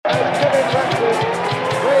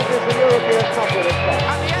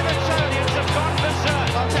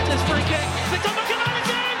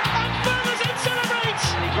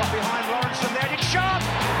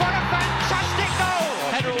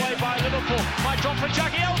Drop for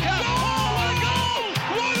Jagielka. Oh, what a goal!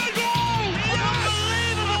 What a goal!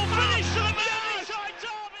 Unbelievable finish to the Merseyside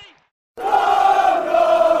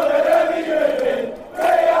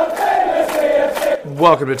derby.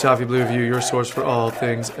 Welcome to Toffee Blue View, your source for all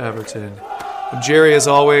things Everton. I'm Jerry, as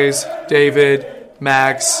always, David,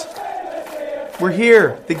 Max. We're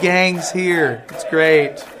here. The gang's here. It's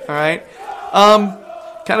great. All right.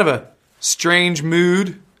 Kind of a strange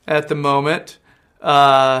mood at the moment.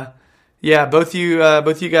 Both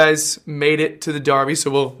you guys made it to the derby,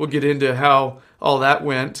 so we'll get into how all that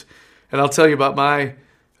went, and I'll tell you about my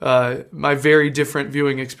very different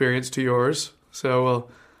viewing experience to yours. So we'll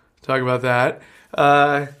talk about that.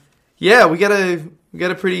 We got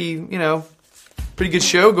a pretty good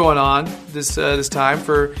show going on this time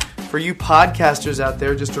for you podcasters out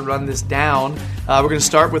there. Just to run this down, we're going to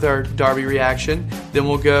start with our derby reaction. Then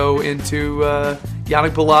we'll go into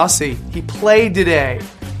Yannick Bolasie. He played today,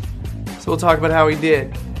 so we'll talk about how he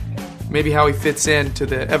did, maybe how he fits into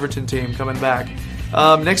the Everton team coming back.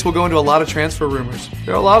 Next, we'll go into a lot of transfer rumors.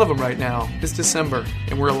 There are a lot of them right now. It's December,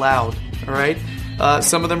 and we're allowed. All right,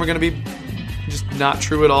 some of them are going to be just not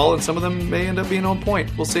true at all, and some of them may end up being on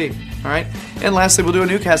point. We'll see. All right, and lastly, we'll do a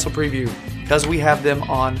Newcastle preview because we have them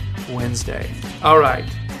on Wednesday. All right,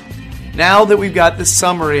 now that we've got the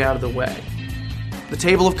summary out of the way, the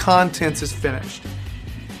table of contents is finished.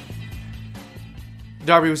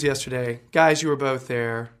 Derby was yesterday. Guys, you were both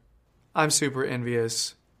there. I'm super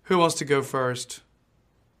envious. Who wants to go first?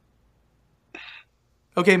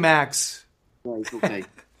 Okay, Max. Right, okay.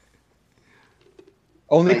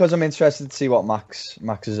 Only because I'm interested to see what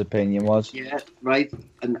Max's opinion was. Yeah, right.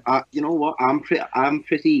 And you know what? I'm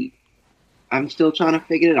still trying to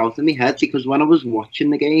figure it out in my head, because when I was watching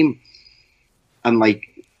the game, and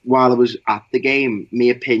while I was at the game, my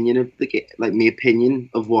opinion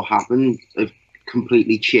of what happened have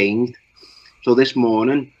completely changed. So this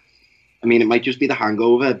morning, I mean, it might just be the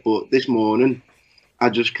hangover, but this morning I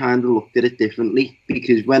just kind of looked at it differently,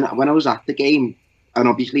 because when I was at the game, and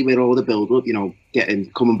obviously with all the build-up,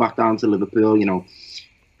 coming back down to Liverpool,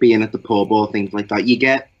 being at the pub or things like that, you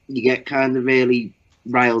get kind of really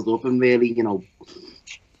riled up, and really,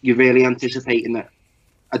 you're really anticipating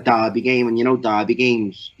a derby game, and derby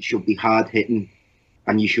games should be hard hitting,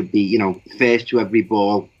 and you should be, first to every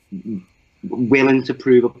ball, willing to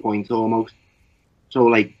prove a point almost.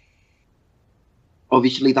 So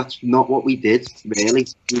obviously that's not what we did, really.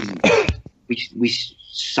 We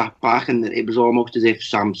sat back, and it was almost as if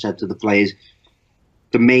Sam said to the players,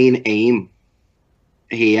 the main aim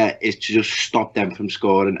here is to just stop them from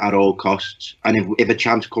scoring at all costs. And if a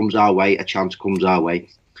chance comes our way, a chance comes our way.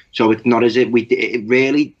 So it's not as if it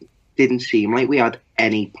really didn't seem like we had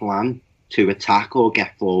any plan to attack or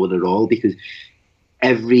get forward at all, because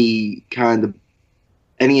any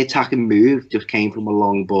attacking move just came from a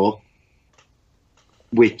long ball,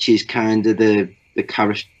 which is kind of the I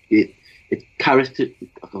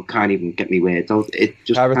can't even get me words out. It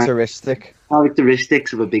just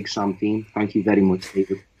characteristics of a big Sam team. Thank you very much,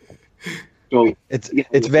 David. So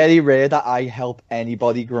it's very rare that I help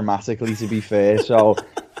anybody grammatically, to be fair. So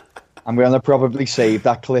I'm going to probably save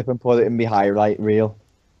that clip and put it in my highlight reel.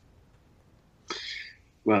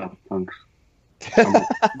 Well, thanks.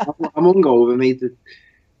 I'm hungover, mate.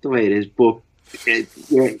 The way it is, but it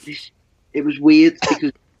was weird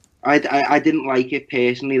because I didn't like it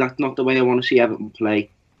personally. That's not the way I want to see Everton play.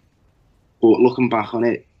 But looking back on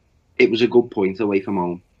it, it was a good point away from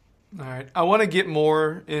home. All right. I want to get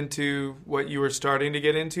more into what you were starting to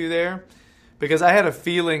get into there, because I had a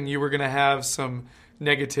feeling you were going to have some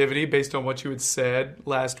negativity based on what you had said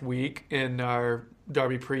last week in our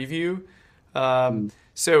derby preview.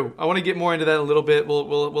 So I want to get more into that a little bit.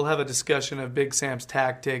 We'll have a discussion of Big Sam's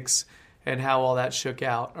tactics and how all that shook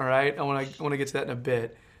out. All right. I want to get to that in a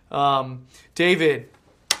bit. David.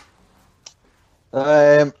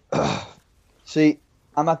 See,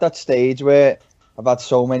 I'm at that stage where I've had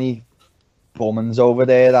so many bummings over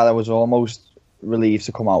there that I was almost relieved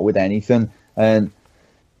to come out with anything. And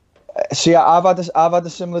see, I've had a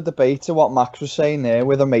similar debate to what Max was saying there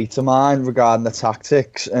with a mate of mine regarding the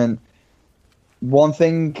tactics. And one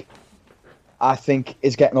thing I think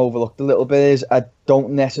is getting overlooked a little bit is I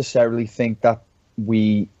don't necessarily think that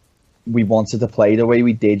we wanted to play the way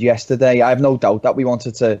we did yesterday. I have no doubt that we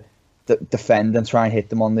wanted to defend and try and hit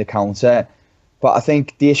them on the counter. But I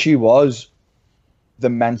think the issue was the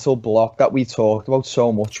mental block that we talked about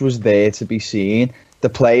so much was there to be seen. The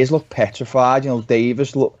players looked petrified.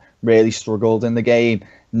 Davis really struggled in the game.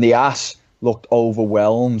 Niasse looked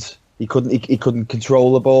overwhelmed. He couldn't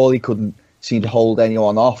control the ball. He couldn't seem to hold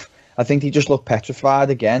anyone off. I think he just looked petrified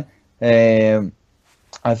again.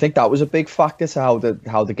 I think that was a big factor to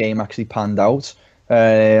how the game actually panned out.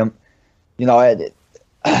 Everyone's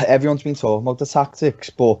been talking about the tactics,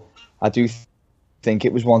 but I do think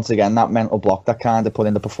it was once again that mental block that kind of put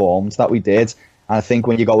in the performance that we did. And I think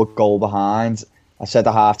when you go a goal behind, I said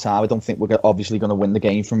at half time, I don't think we're obviously going to win the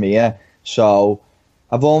game from here. So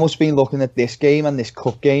I've almost been looking at this game and this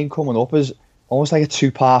cup game coming up as almost like a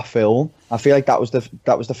two-part film. I feel like that was the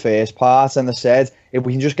first part, and I said if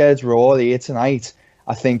we can just get a draw here tonight,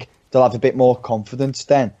 I think they'll have a bit more confidence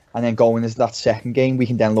then, and then going into that second game, we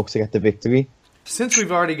can then look to get the victory. Since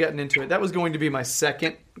we've already gotten into it, that was going to be my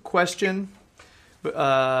second question,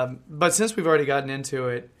 but since we've already gotten into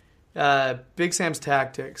it, Big Sam's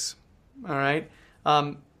tactics, all right?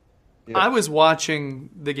 I was watching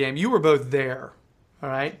the game. You were both there, all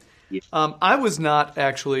right? Yeah. I was not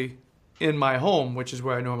actually in my home, which is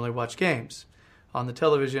where I normally watch games, on the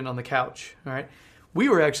television, on the couch, all right? We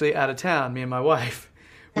were actually out of town, me and my wife.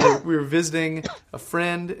 We were visiting a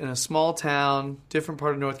friend in a small town, different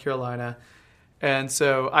part of North Carolina. And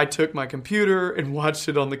so I took my computer and watched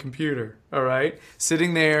it on the computer, all right?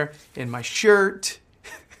 Sitting there in my shirt,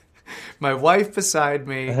 my wife beside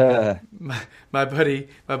me, my buddy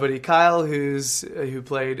Kyle, who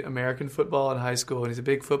played American football in high school, and he's a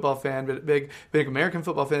big football fan, but big American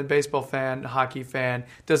football fan, baseball fan, hockey fan,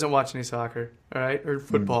 doesn't watch any soccer, all right, or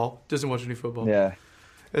football, doesn't watch any football. Yeah.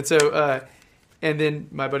 And so, and then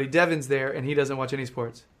my buddy Devin's there, and he doesn't watch any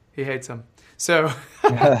sports. He hates them. So,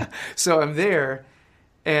 so I'm there,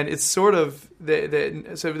 and it's sort of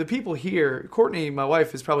so the people here. Courtney, my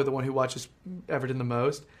wife, is probably the one who watches Everton the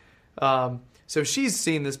most. So she's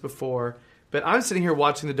seen this before, but I'm sitting here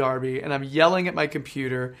watching the derby, and I'm yelling at my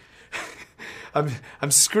computer.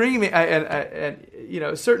 I'm screaming,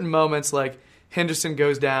 and certain moments like Henderson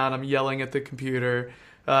goes down, I'm yelling at the computer.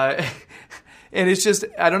 And it's just,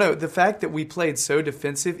 I don't know, the fact that we played so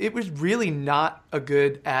defensive, it was really not a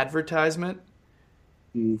good advertisement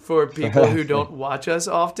for people who don't watch us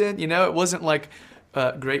often. It wasn't like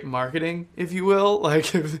great marketing, if you will.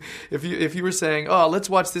 Like if you were saying, "Oh, let's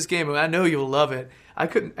watch this game, I know you'll love it." I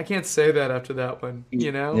can't say that after that one.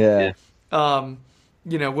 Yeah.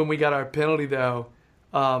 When we got our penalty though,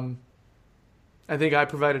 I think I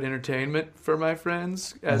provided entertainment for my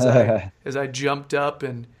friends as I jumped up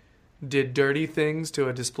and did dirty things to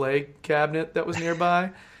a display cabinet that was nearby.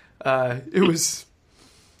 It was,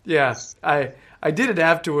 yeah. I did it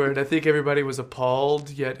afterward. I think everybody was appalled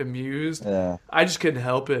yet amused. Yeah. I just couldn't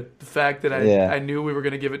help it. The fact that I knew we were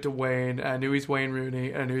going to give it to Wayne. I knew he's Wayne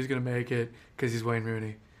Rooney. I knew he's going to make it because he's Wayne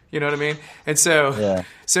Rooney. You know what I mean? And so,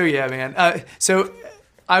 man. So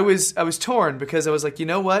I was torn because I was like, you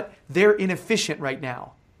know what? They're inefficient right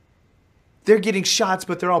now. They're getting shots,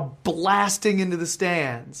 but they're all blasting into the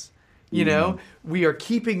stands. We are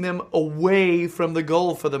keeping them away from the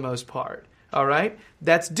goal for the most part. All right?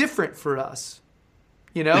 That's different for us.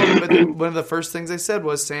 But one of the first things they said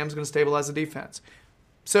was Sam's going to stabilize the defense.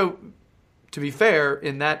 So, to be fair,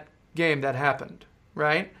 in that game, that happened,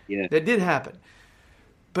 right? Yeah. That did happen.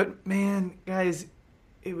 But, man, guys,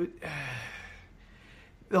 it was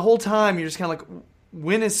the whole time you're just kind of like,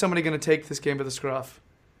 when is somebody going to take this game by the scruff?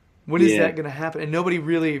 When is that going to happen? And nobody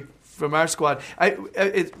really, from our squad,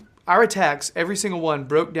 our attacks, every single one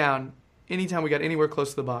broke down anytime we got anywhere close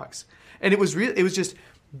to the box. And it was just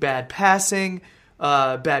bad passing,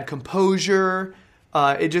 bad composure.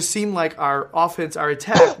 It just seemed like our offense, our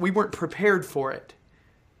attack, we weren't prepared for it.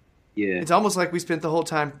 Yeah. It's almost like we spent the whole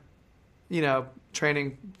time,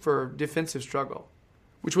 training for defensive struggle,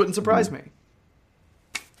 which wouldn't surprise me.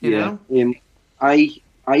 You know? I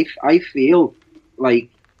feel like,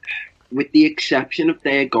 with the exception of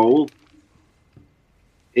their goal,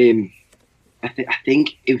 I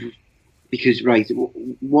think because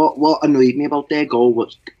what annoyed me about their goal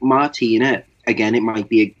was Martina. Again, it might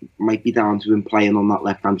be down to him playing on that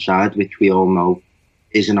left hand side, which we all know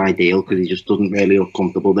isn't ideal because he just doesn't really look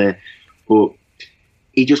comfortable there. But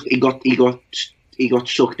he got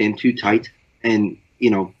sucked in too tight, and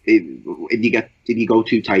if you go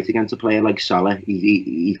too tight against a player like Salah,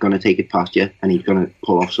 he's going to take it past you and he's going to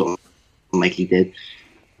pull off something like he did.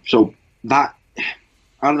 So that,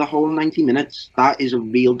 out of the whole 90 minutes, that is a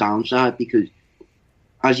real downside because,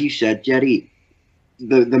 as you said, Jerry,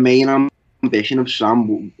 the main ambition of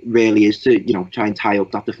Sam really is to try and tie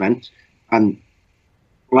up that defence, and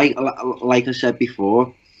like I said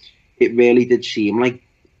before, it really did seem like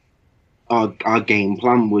our game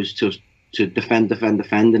plan was to defend,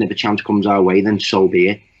 and if a chance comes our way, then so be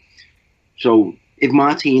it. So if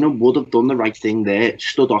Martina would have done the right thing there,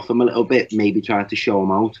 stood off him a little bit, maybe tried to show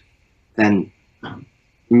him out, then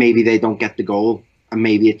maybe they don't get the goal, and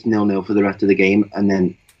maybe it's 0-0 for the rest of the game, and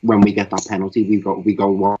then when we get that penalty, we go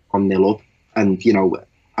 1-0 up, and you know,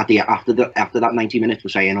 after that 90 minutes, we're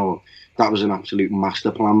saying, oh, that was an absolute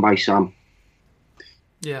master plan by Sam.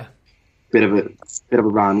 Yeah, bit of a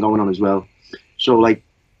rhyme going on as well. So like,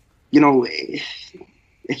 you know,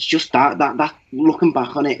 it's just that looking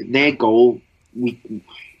back on it, their goal,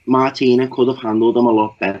 Martina could have handled them a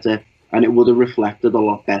lot better, and it would have reflected a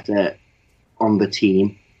lot better on the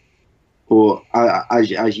team. But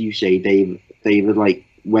as you say, David, like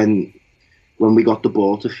when we got the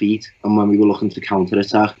ball to feet and when we were looking to counter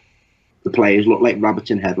attack, the players looked like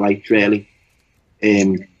rabbits in headlights, really.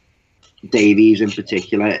 Davies in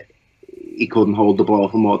particular, he couldn't hold the ball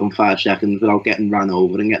for more than 5 seconds without getting ran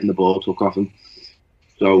over and getting the ball took off him.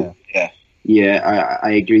 So I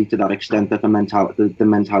agree to that extent that the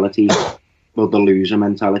mentality, well, the loser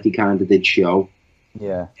mentality kind of did show.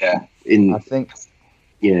 Yeah.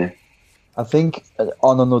 I think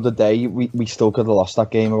on another day we still could have lost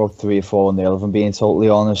that game about 3 or 4-0, if I'm being totally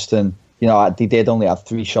honest. And you know, they did only have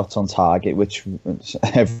 3 shots on target, which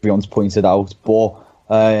everyone's pointed out. But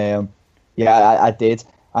I did.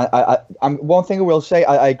 One thing I will say,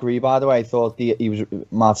 I agree. By the way, I thought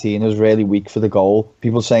Martina was really weak for the goal.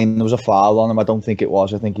 People saying there was a foul on him. I don't think it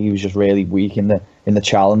was. I think he was just really weak in the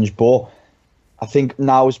challenge. But I think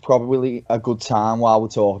now is probably a good time while we're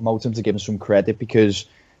talking about him to give him some credit, because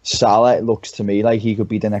Salah, it looks to me like he could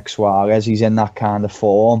be the next Suarez. He's in that kind of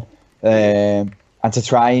form, and to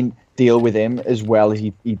try and deal with him as well as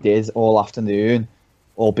he did all afternoon,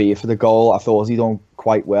 albeit for the goal, I thought he done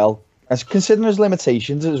quite well. As considering his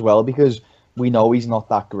limitations as well, because we know he's not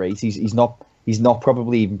that great. He's not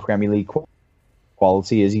probably even Premier League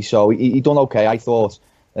quality, is he? So he done okay, I thought.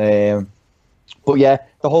 But yeah,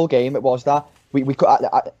 the whole game, it was that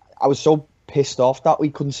I was so pissed off that we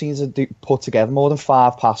couldn't seem to put together more than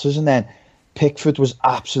 5 passes, and then Pickford was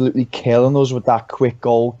absolutely killing us with that quick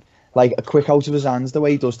goal, like a quick out of his hands, the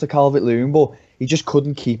way he does to Calvert-Lewin, but he just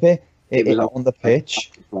couldn't keep it on the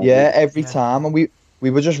pitch. Yeah, every time, and we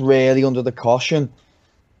were just really under the caution.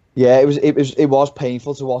 Yeah, it was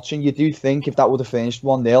painful to watch, and you do think if that would have finished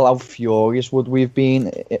 1-0, how furious would we have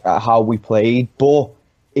been at how we played, but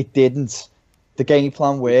it didn't. The game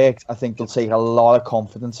plan worked. I think they'll take a lot of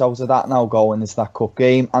confidence out of that now going into that cup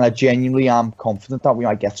game, and I genuinely am confident that we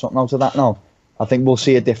might get something out of that now. I think we'll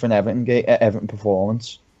see a different Everton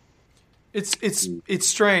performance. It's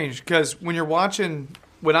strange because when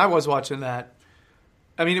I was watching that,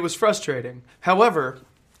 I mean, it was frustrating. However,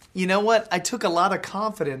 you know what? I took a lot of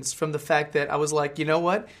confidence from the fact that I was like, you know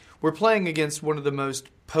what? We're playing against one of the most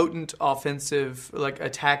potent offensive, like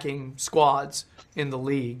attacking squads in the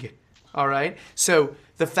league. All right? So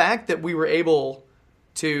the fact that we were able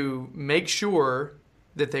to make sure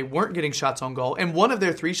that they weren't getting shots on goal, and one of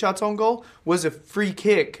their 3 shots on goal was a free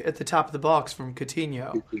kick at the top of the box from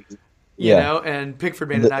Coutinho. You know, and Pickford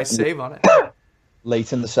made a nice save on it.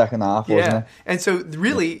 Late in the second half, wasn't it? And so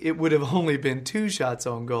really it would have only been 2 shots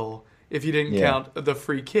on goal if you didn't count the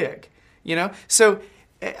free kick. You know? So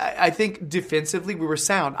I think defensively we were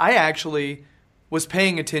sound. I actually was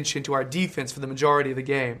paying attention to our defense for the majority of the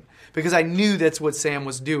game because I knew that's what Sam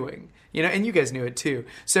was doing. You know, and you guys knew it too.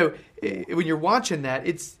 So when you're watching that,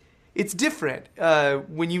 it's different.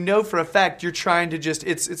 When you know for a fact you're trying to just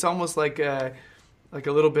it's almost like a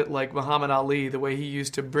little bit like Muhammad Ali, the way he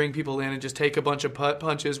used to bring people in and just take a bunch of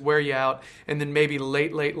punches, wear you out, and then maybe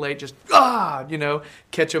late, just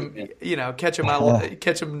catch them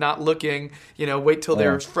not looking, wait till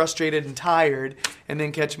they're frustrated and tired, and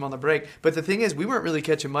then catch them on the break. But the thing is, we weren't really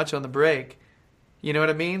catching much on the break. You know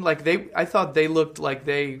what I mean? Like I thought they looked like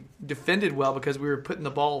they defended well because we were putting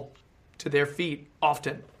the ball to their feet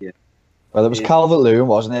often. Yeah. Well, it was Calvert-Lewin,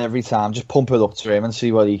 wasn't it? Every time, just pump it up to him and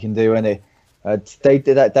see what he can do, and they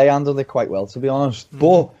did that. They handled it quite well, to be honest.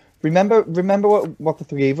 Mm-hmm. But remember what the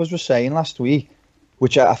 3 of us were saying last week,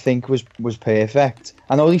 which I think was perfect.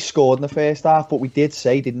 I know he scored in the first half, but we did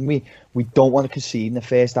say, didn't we? We don't want to concede in the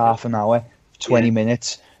first half an hour, 20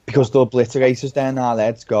 minutes, because they'll obliterate us. Then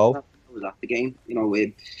let's go. That was at the game.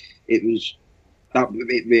 It was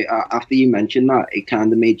that. After you mentioned that, it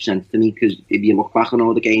kind of made sense to me because if you look back on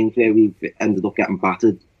all the games where we ended up getting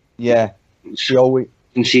battered,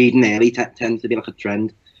 conceding early tends to be like a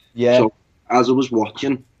trend. Yeah. So as I was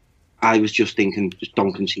watching, I was just thinking, just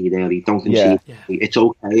don't concede early. Don't concede. Yeah. It's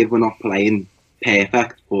okay if we're not playing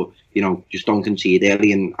perfect, but just don't concede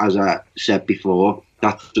early. And as I said before,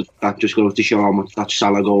 that just goes to show how much that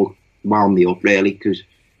Salah goal wound me up, really, because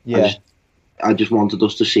I just wanted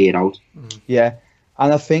us to see it out. Yeah,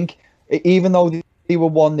 and I think even though the they were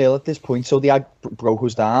 1-0 at this point, so they had broke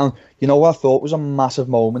us down. You know what I thought was a massive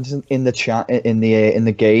moment in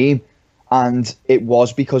the game, and it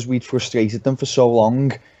was because we'd frustrated them for so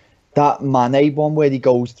long. That Mane one where he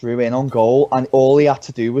goes through in on goal, and all he had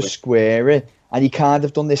to do was square it, and he kind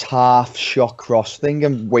of done this half shot cross thing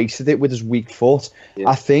and wasted it with his weak foot. Yeah.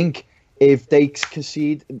 I think if they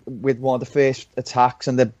concede with one of the first attacks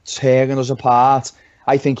and they're tearing us apart,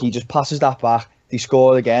 I think he just passes that back, they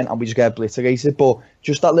score again, and we just get obliterated. But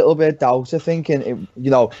just that little bit of doubt, I think, and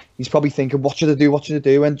he's probably thinking, what should I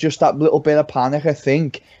do? And just that little bit of panic, I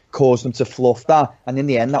think, caused them to fluff that. And in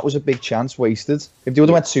the end, that was a big chance wasted. If they would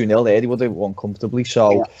have went 2-0 there, they would have won comfortably.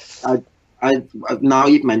 So, I now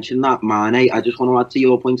you've mentioned that, Mane, I just want to add to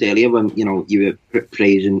your point earlier when you were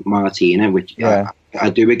praising Martina, which I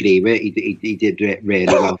do agree with. He did really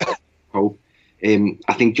well.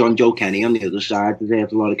 I think John Joe Kenny on the other side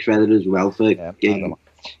deserves a lot of credit as well for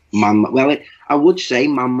I would say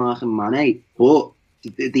man-marking Mane, but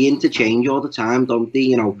they interchange all the time, don't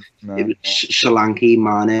they? Solanke,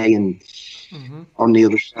 Mane, and on the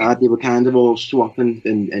other side they were kind of all swapping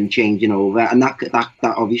and changing over, and that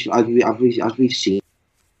obviously, as we've seen,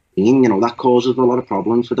 that causes a lot of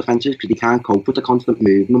problems for defences because they can't cope with the constant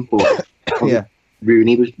movement. But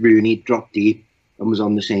Rooney dropped deep and was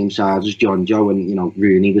on the same side as John Joe, and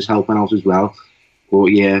Rooney was helping out as well. But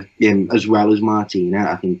as well as Martina,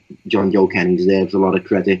 I think John Joe Kenny deserves a lot of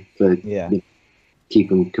credit for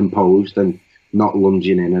keeping composed and not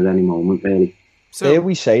lunging in at any moment, really. So there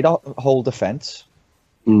we say that whole defence.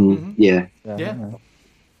 Yeah. To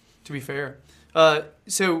be fair,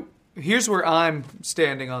 so here's where I'm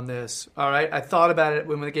standing on this. All right, I thought about it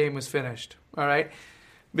when the game was finished. All right,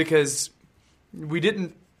 because we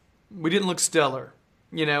didn't look stellar.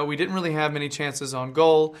 We didn't really have many chances on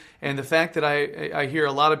goal, and the fact that I hear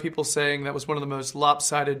a lot of people saying that was one of the most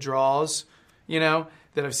lopsided draws, that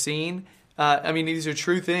I've seen. I mean, these are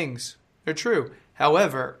true things. They're true.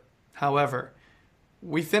 However,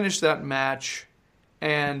 we finished that match,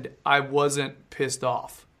 and I wasn't pissed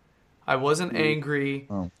off. I wasn't angry.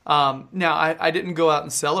 Now, I didn't go out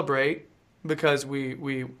and celebrate because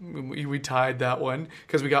we tied that one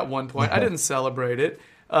because we got 1 point. I didn't celebrate it.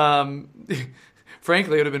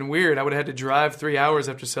 Frankly, it would have been weird. I would have had to drive 3 hours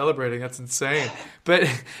after celebrating. That's insane. But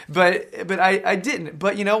I didn't.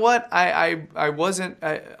 But you know what? I wasn't.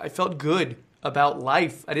 I felt good about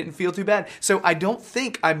life. I didn't feel too bad. So I don't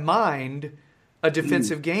think I mind a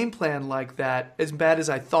defensive game plan like that as bad as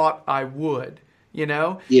I thought I would. You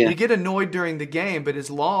get annoyed during the game, but as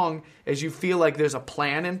long as you feel like there's a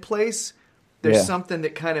plan in place, there's something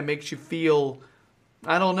that kind of makes you feel,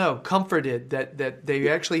 I don't know, comforted that they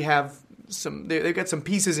actually have they've got some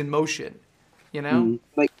pieces in motion,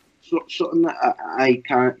 Like something that I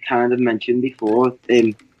kind of mentioned before.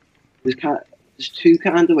 There's two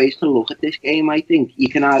kind of ways to look at this game. I think you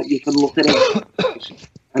can look at it as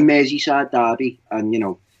a Merseyside derby, and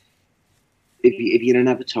if you're an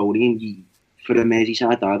Evertonian, for a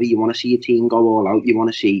Merseyside derby, you want to see your team go all out. You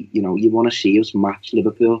want to see us match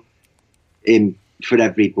Liverpool for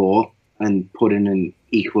every ball and put in an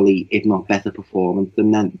equally, if not better, performance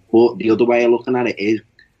than them. But the other way of looking at it is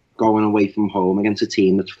going away from home against a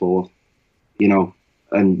team that's fourth,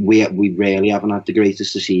 and we really haven't had the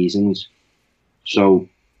greatest of seasons. So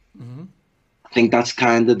I think that's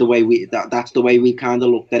kind of the way that's the way we kind of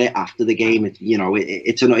looked at it after the game.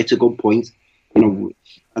 It's a good point.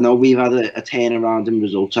 I know we've had a turnaround in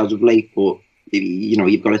results as of late, but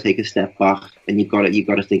you've got to take a step back and you've got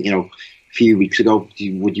to think. A few weeks ago,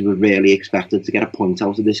 would you have really expected to get a point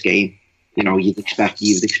out of this game? You'd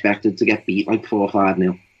expected to get beat like 4 or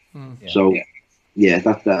 5-0. So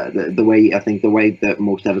that's the way. I think the way that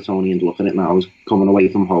most Evertonians look at it now is coming away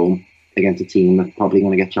from home against a team that's probably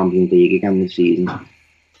going to get Champions League again this season.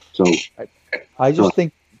 So I just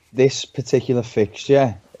think this particular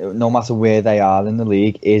fixture, no matter where they are in the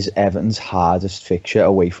league, is Everton's hardest fixture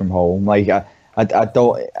away from home. Like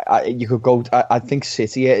you could go. I think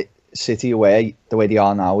City away, the way they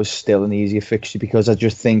are now, is still an easier fixture because I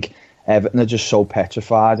just think Everton are just so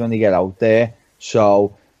petrified when they get out there.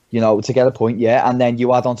 So, to get a point, and then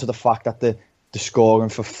you add on to the fact that the scoring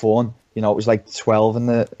for fun, it was like 12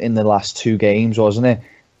 in the last 2 games, wasn't it?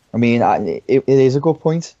 I mean, it is a good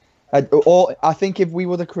point. I think if we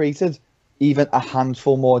would have created even a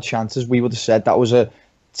handful more chances, we would have said that was a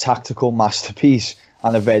tactical masterpiece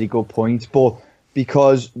and a very good point. But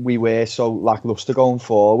because we were so lacklustre going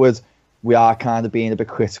forward, we are kind of being a bit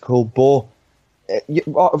critical. But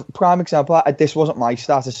prime example, this wasn't my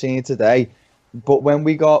start of seeing it today, but when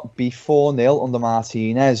we got beat 4-0 under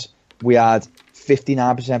Martinez, we had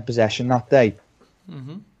 59% possession that day.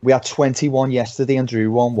 We had 21 yesterday and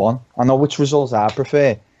drew 1-1. I know which results I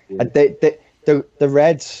prefer. Yeah. The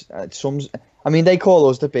Reds, they call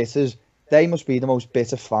us the bitters. They must be the most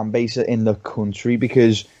bitter fan base in the country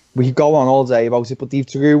because we could go on all day about it, but they've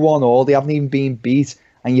drew 1-1. They haven't even been beat,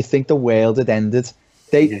 and you think the world had ended.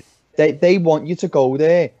 They want you to go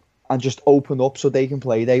there and just open up so they can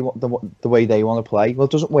play the way they want to play. Well,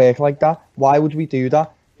 it doesn't work like that. Why would we do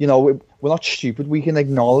that? We're not stupid. We can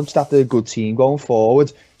acknowledge that they're a good team going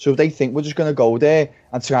forward. So if they think we're just going to go there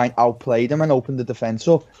and try and outplay them and open the defence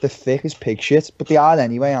up, they're thick as pig shit. But they are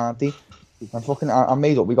anyway, aren't they? I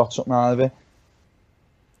made up we got something out of it.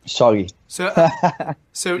 Sorry. So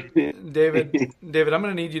David, I'm going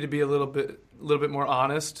to need you to be a little bit more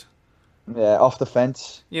honest. Yeah, off the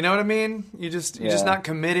fence. You know what I mean? You're just not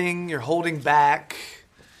committing. You're holding back.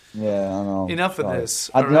 Yeah, I know. Enough of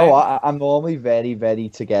this. I know. I'm normally very, very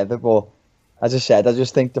together, but as I said, I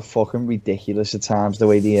just think they're fucking ridiculous at times. The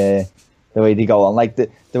way they go on, like the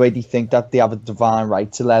way they think that they have a divine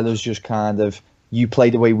right to let us just kind of you play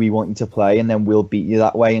the way we want you to play, and then we'll beat you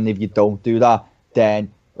that way. And if you don't do that,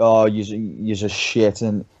 then you're a shit.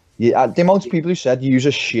 And the amount of people who said you're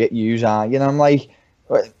a shit, aren't you? And I'm like,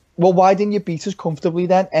 well, why didn't you beat us comfortably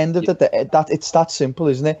then? End of the day, it's that simple,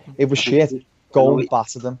 isn't it? It was shit. Go and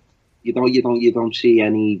batter them. You don't see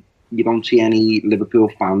any Liverpool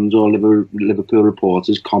fans or Liverpool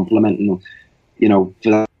reporters complimenting them, for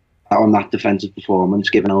that on that defensive performance,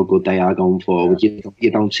 given how good they are going forward.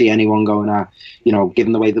 You don't see anyone going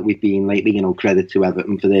given the way that we've been lately, credit to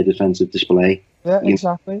Everton for their defensive display. Yeah,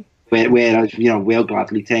 exactly. Whereas, we'll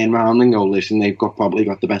gladly turn around and go, listen, they've probably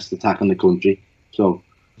got the best attack in the country. So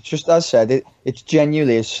it's just as I said, it's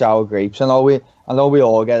genuinely is sour grapes. I know we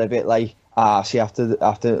all get a bit like arsey after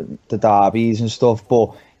the derbies and stuff,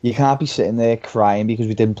 but you can't be sitting there crying because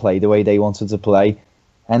we didn't play the way they wanted to play.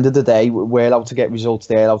 End of the day, we're out to get results,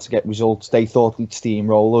 they're out to get results. They thought they'd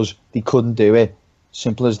steamroll us. They couldn't do it.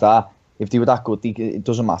 Simple as that. If they were that good, it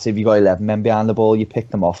doesn't matter if you got 11 men behind the ball, you pick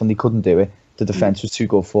them off, and they couldn't do it. The defence was too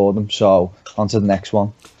good for them. So, on to the next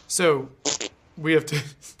one. So, we have to...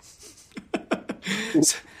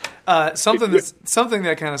 something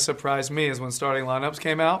that kind of surprised me is when starting lineups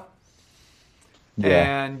came out.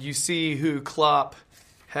 Yeah. And you see who Klopp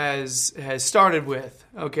has started with.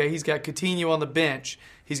 Okay, he's got Coutinho on the bench.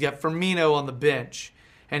 He's got Firmino on the bench.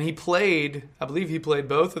 And I believe he played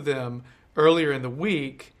both of them earlier in the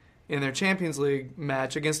week in their Champions League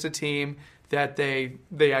match against a team that they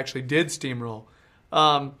actually did steamroll.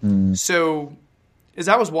 So as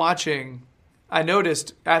I was watching, I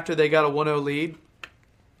noticed after they got a 1-0 lead,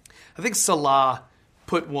 I think Salah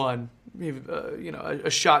put one, a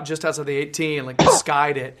shot just outside the 18, like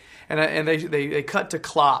skied it, and they cut to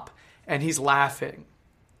Klopp, and he's laughing,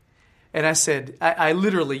 and I said, I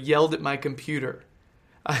literally yelled at my computer,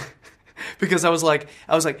 because I was like,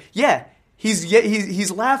 yeah,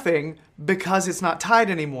 he's laughing because it's not tied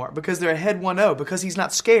anymore, because they're ahead 1-0, because he's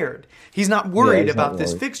not scared, he's not worried about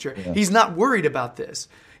this fixture, he's not worried about this,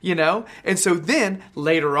 and so then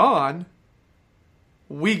later on,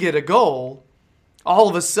 we get a goal. All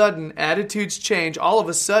of a sudden, attitudes change. All of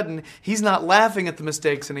a sudden, he's not laughing at the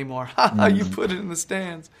mistakes anymore. You put it in the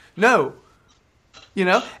stands. No.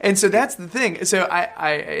 And so that's the thing. So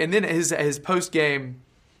and then his post-game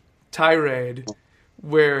tirade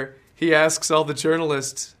where he asks all the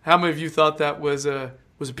journalists, how many of you thought that was a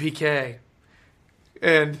PK?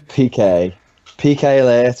 And PK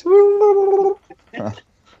alert.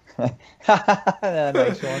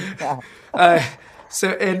 Nice one. So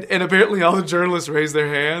and apparently all the journalists raised their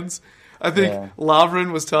hands. I think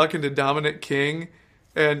Lovren was talking to Dominic King,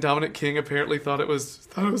 and Dominic King apparently thought it was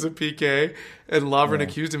a PK, and Lovren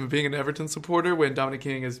accused him of being an Everton supporter when Dominic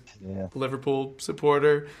King is a Liverpool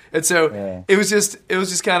supporter, and so it was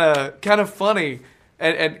just kind of funny,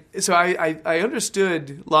 and so I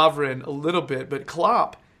understood Lovren a little bit, but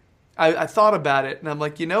Klopp, I thought about it, and I'm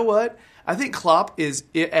like, you know what? I think Klopp is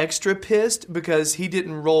extra pissed because he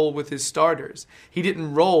didn't roll with his starters. He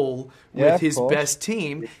didn't roll with his best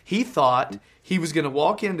team. He thought he was going to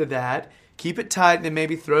walk into that, keep it tight, and then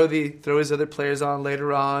maybe throw his other players on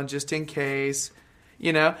later on just in case,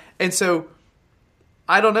 And so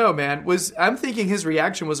I don't know, man. I'm thinking his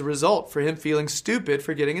reaction was a result for him feeling stupid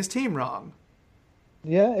for getting his team wrong.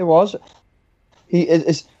 Yeah, it was. He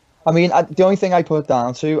is. The only thing I put it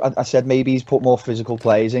down to, I said maybe he's put more physical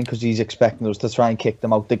players in because he's expecting us to try and kick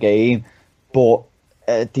them out the game. But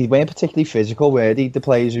they weren't particularly physical, were they, the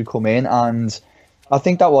players who come in? And I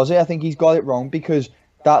think that was it. I think he's got it wrong because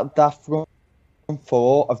that front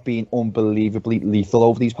four have been unbelievably lethal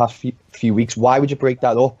over these past few weeks. Why would you break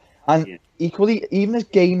that up? And equally, even his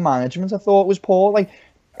game management, I thought was poor. Like,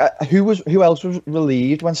 who else was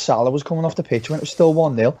relieved when Salah was coming off the pitch when it was still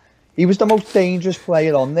 1-0? He was the most dangerous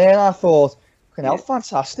player on there. And I thought,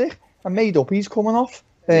 fantastic. I made up he's coming off.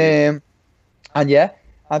 And yeah,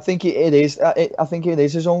 I think it is. I think it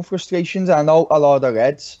is his own frustrations. I know a lot of the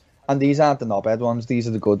Reds, and these aren't the knobhead ones. These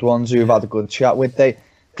are the good ones who have had a good chat with.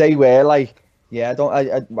 They were like, yeah,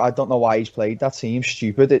 I don't know why he's played that team.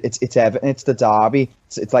 Stupid. It's Everton. It's the derby.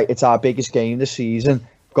 It's like it's our biggest game this season.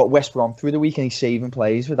 Got West Brom through the week, and he's saving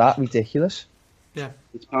plays for that. Ridiculous. Yeah,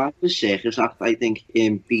 it's part of the circus act, I think.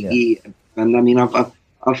 Biggie, and I mean,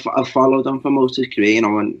 I've followed him for most of his career, you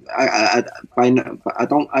know, and I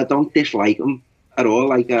don't dislike him at all.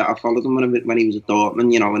 Like I followed him when he was at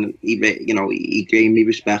Dortmund, you know, and he gave me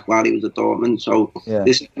respect while he was at Dortmund. So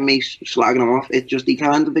this is me slagging him off. It's just he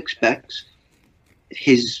kind of expects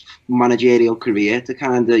his managerial career to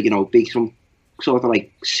kind of be some sort of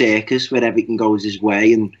like circus where everything goes his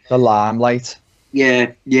way and the limelight.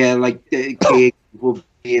 Yeah, like the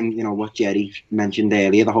being, what Jerry mentioned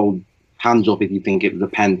earlier, the whole hands up if you think it was a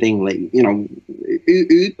pen thing. Like,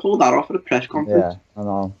 who pulled that off at a press conference? Yeah, I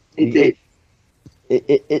know.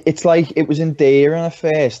 It's like it was endearing at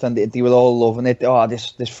first, and they were all loving it. Oh,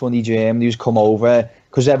 this funny German who's come over,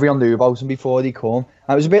 because everyone knew about him before he come. And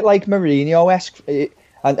it was a bit like Mourinho-esque.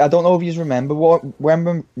 And I don't know if you remember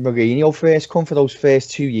when Mourinho first come for those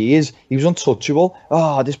first 2 years, he was untouchable.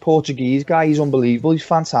 Oh, this Portuguese guy, he's unbelievable, he's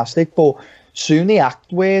fantastic. But soon the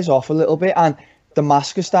act wears off a little bit, and the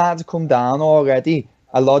mask is starting to come down already.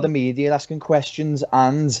 A lot of media asking questions,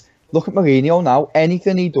 and look at Mourinho now.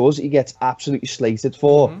 Anything he does, he gets absolutely slated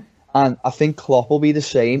for. Mm-hmm. And I think Klopp will be the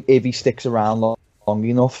same if he sticks around long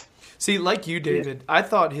enough. See, like you, David, I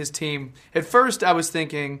thought his team, at first I was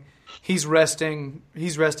thinking, he's resting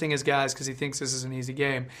his guys because he thinks this is an easy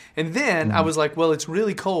game. And then I was like, well, it's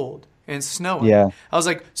really cold and snowing. Yeah. I was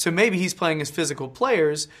like, so maybe he's playing his physical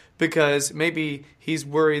players because maybe he's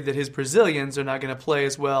worried that his Brazilians are not going to play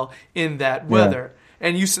as well in that weather.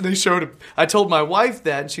 And they showed, I told my wife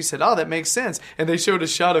that, and she said, oh, that makes sense. And they showed a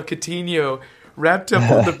shot of Coutinho wrapped up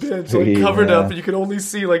on the bench, like covered up, and you could only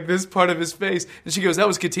see like this part of his face. And she goes, that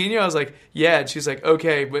was Coutinho? I was like, yeah. And she's like,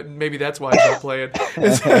 okay, but maybe that's why he's not playing.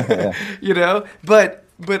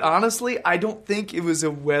 But honestly, I don't think it was a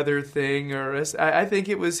weather thing or I think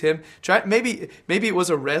it was him. Maybe it was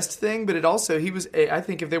a rest thing, but I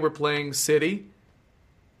think if they were playing City,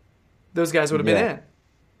 those guys would have been in.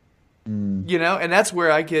 And that's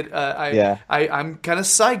where I get I'm kind of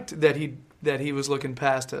psyched that he was looking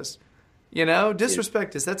past us.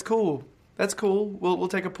 Disrespect us. That's cool. We'll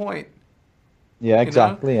take a point. Yeah,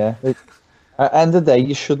 exactly. Yeah. At the end of the day,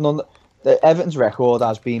 you shouldn't. Everton's record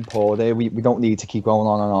has been poor there. We don't need to keep going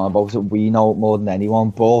on and on about it. We know it more than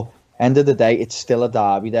anyone. But end of the day, it's still a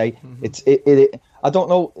derby day. Mm-hmm. I don't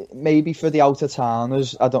know. Maybe for the outer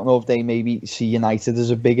towners, I don't know if they maybe see United as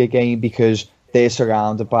a bigger game because they're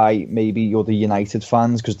surrounded by maybe other United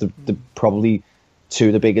fans because they're probably two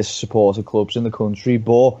of the biggest supporter clubs in the country.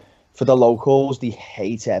 But for the locals, they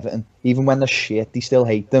hate Everton. Even when they're shit, they still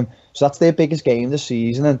hate them. So that's their biggest game this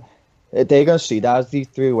season, and they're going to see that as they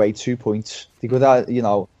threw away 2 points. They could have,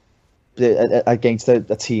 against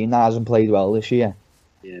a team that hasn't played well this year.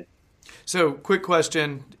 Yeah. So, quick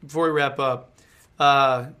question before we wrap up.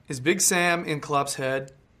 Is Big Sam in Klopp's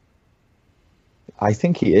head? I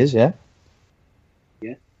think he is, yeah.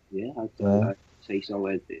 Yeah, I'd say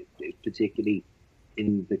so. Particularly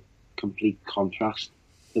in the complete contrast,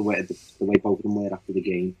 the way both of them were after the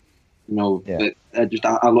game. I loved it.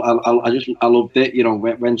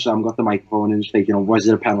 When Sam got the microphone in his face, was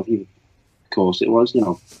it a penalty? Of course it was.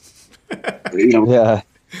 Yeah.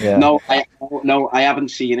 No, I haven't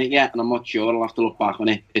seen it yet, and I'm not sure. I'll have to look back on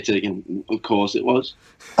it. Of course it was.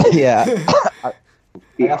 Yeah, I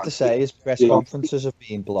have to say his press conferences have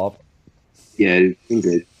been blob. Yeah, it's been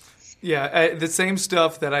good. Yeah, the same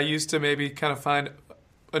stuff that I used to maybe kind of find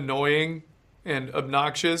annoying and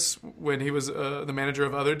obnoxious when he was the manager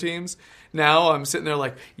of other teams. Now I'm sitting there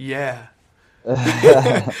like, yeah,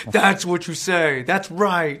 that's what you say. That's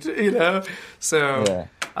right, So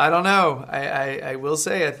I don't know. I will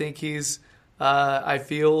say I think I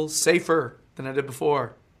feel safer than I did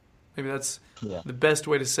before. Maybe that's the best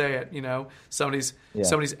way to say it. Somebody's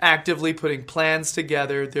actively putting plans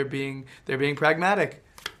together. They're being pragmatic.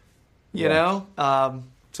 So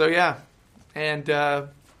yeah, and I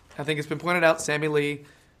think it's been pointed out Sammy Lee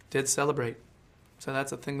did celebrate, so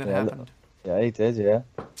that's a thing that happened. Yeah, he did. Yeah.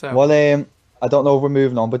 So, well, I don't know if we're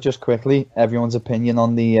moving on, but just quickly, everyone's opinion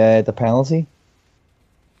on the penalty.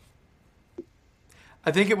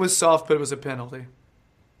 I think it was soft, but it was a penalty.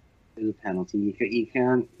 There's a penalty. You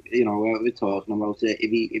can't, we're talking about it.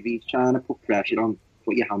 If he's trying to put pressure on,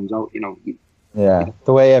 put your hands out, Yeah,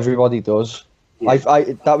 the way everybody does. Yeah. I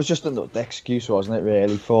that was just another excuse, wasn't it,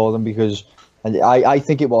 really, for them? Because I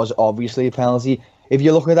think it was obviously a penalty. If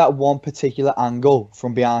you look at that one particular angle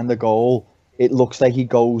from behind the goal, it looks like he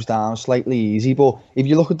goes down slightly easy. But if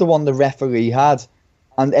you look at the one the referee had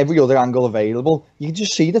and every other angle available, you can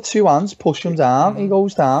just see the two hands push him down. He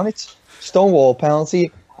goes down. It's stonewall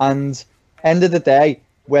penalty. And end of the day,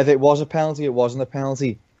 whether it was a penalty, it wasn't a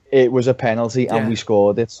penalty. It was a penalty, and we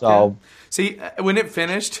scored it. So, yeah. See, when it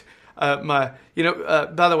finished, by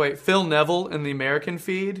the way, Phil Neville in the American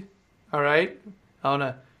feed. All right, I want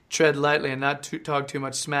to tread lightly and not talk too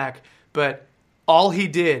much smack, but all he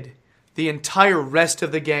did the entire rest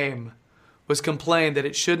of the game was complain that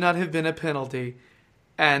it should not have been a penalty,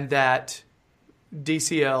 and that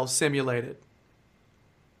DCL simulated.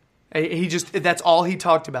 That's all he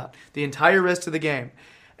talked about the entire rest of the game.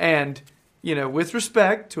 And, with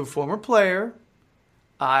respect to a former player,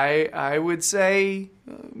 I would say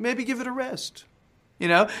maybe give it a rest.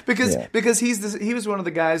 Because he was one of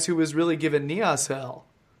the guys who was really giving Nias hell.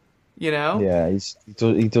 Yeah,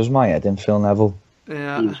 he does my head in, Phil Neville.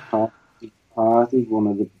 Yeah. He's part of one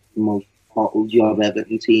of the most bottle job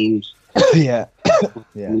Everton teams. Yeah.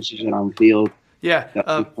 Yeah. This is at Anfield. Yeah. That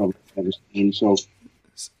we've probably ever seen. So,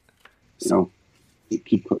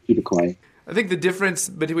 keep it quiet. I think the difference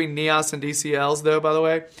between Nias and DCLs, though, by the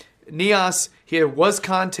way, Nias, here was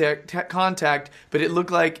contact, but it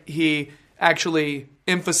looked like he actually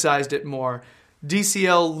emphasized it more.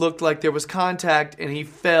 DCL looked like there was contact, and he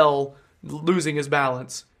fell, losing his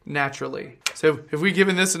balance naturally. So have we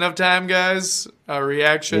given this enough time, guys? Our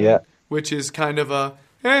reaction, which is kind of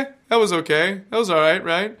that was okay. That was all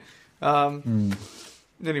right?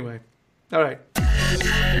 Anyway, all right.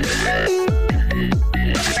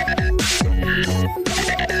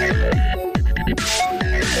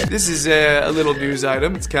 This is a little news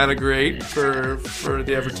item. It's kind of great for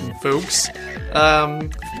the Everton folks.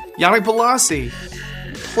 Yannick Bolasie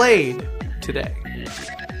played today.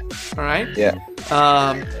 All right? Yeah.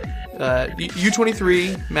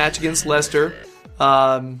 U23 match against Leicester.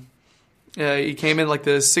 He came in like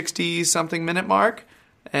the 60-something minute mark,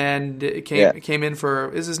 and it came in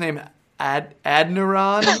for, is his name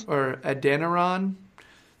Adniran or Adeniran?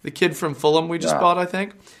 The kid from Fulham we just bought, I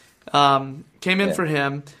think. Came in for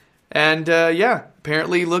him, and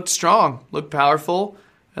apparently looked strong, looked powerful,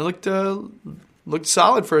 and looked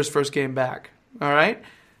solid for his first game back. All right.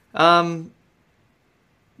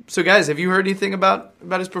 So guys, have you heard anything about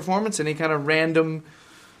his performance? Any kind of random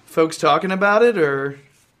folks talking about it, or?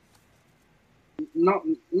 Not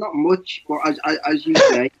much, but as you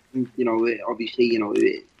say, obviously,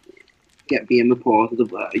 being reported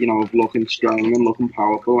of looking strong and looking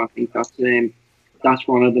powerful. I think that's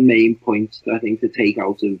one of the main points I think to take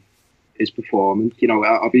out of his performance.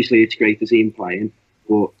 Obviously it's great to see him playing,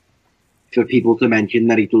 but for people to mention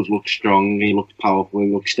that he does look strong, he looks powerful,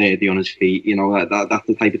 he looks sturdy on his feet, that's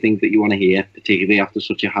the type of thing that you want to hear, particularly after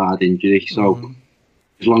such a hard injury. So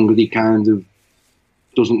as long as he kind of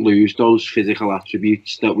doesn't lose those physical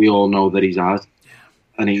attributes that we all know that he's had,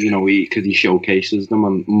 and because he showcases them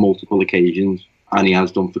on multiple occasions, and he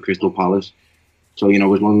has done for Crystal Palace. So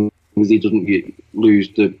as long as he doesn't lose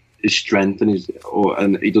his strength and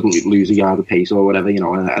he doesn't lose a yard of pace or whatever,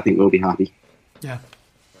 I think we'll be happy. Yeah.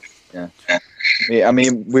 I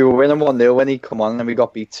mean, we were winning 1-0 when he come on, and we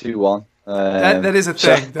got beat 2-1. That is a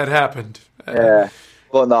thing that happened. Yeah,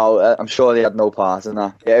 but no, I'm sure he had no part in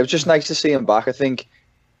that. Yeah, it was just nice to see him back. I think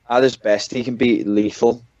at his best, he can be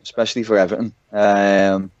lethal, especially for Everton.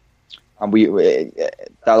 And we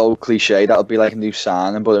that old cliche, that'll be like a new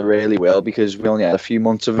signing, but it really will, because we only had a few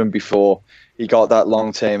months of him before he got that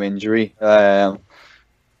long-term injury. And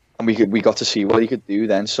we got to see what he could do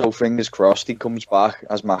then. So fingers crossed he comes back,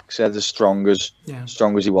 as Max said, as strong as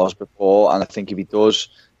he was before. And I think if he does,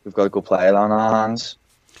 we've got a good player on our hands.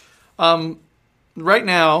 Right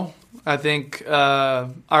now, I think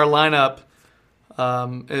our lineup,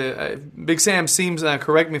 Big Sam seems,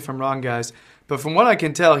 correct me if I'm wrong, guys, but from what I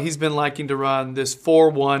can tell, he's been liking to run this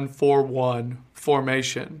 4-1-4-1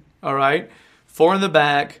 formation. All right? 4 in the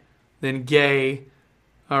back, then Gay.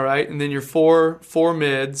 All right, and then your four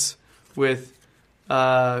mids with,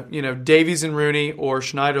 Davies and Rooney, or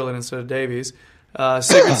Schneiderlin instead of Davies.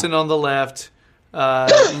 Sigurdsson on the left,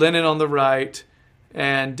 Lennon on the right,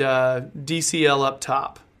 and DCL up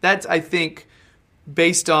top. That's, I think,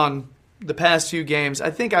 based on the past few games, I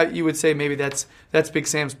think you would say maybe that's Big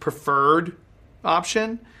Sam's preferred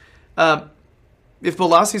option. if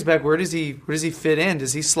Bolassi's back, where does he fit in?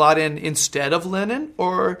 Does he slot in instead of Lennon,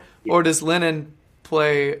 or does Lennon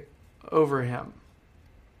play over him?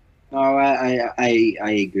 No, I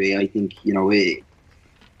agree. I think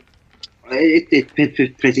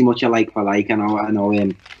it's pretty much a like for like. I know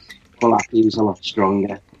Bolassi was a lot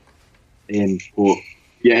stronger, but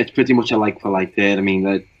yeah, it's pretty much a like for like there. I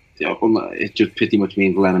mean, it just pretty much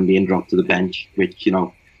means Lennon being dropped to the bench, which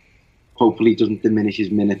hopefully doesn't diminish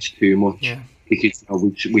his minutes too much. Yeah. Because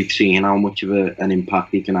we've seen how much of an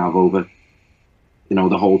impact he can have over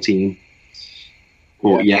the whole team.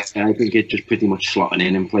 But I think it's just pretty much slotting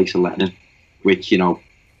in place of Lennon, which it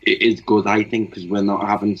is good, I think, because we're not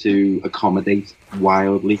having to accommodate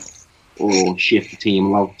wildly or shift the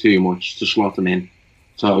team out too much to slot him in.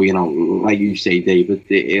 So like you say, David,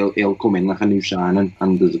 he'll come in like a new signing,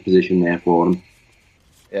 and there's a position there for him.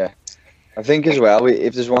 Yeah, I think as well,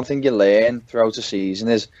 if there's one thing you learn throughout the season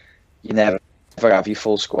is you never have your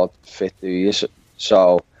full squad fit, do you?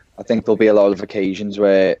 So I think there'll be a lot of occasions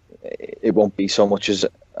where it won't be so much as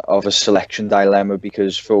of a selection dilemma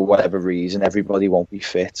because for whatever reason everybody won't be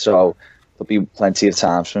fit. So there'll be plenty of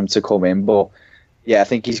times for him to come in. But yeah, I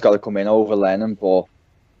think he's got to come in over Lennon. But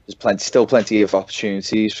there's still plenty of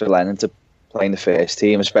opportunities for Lennon to play in the first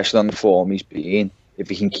team, especially on the form he's been, if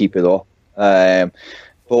he can keep it up.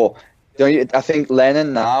 But I think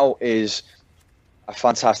Lennon now is a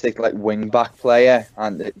fantastic wing back player,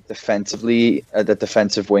 and defensively, the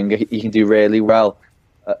defensive winger, he can do really well.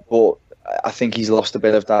 But I think he's lost a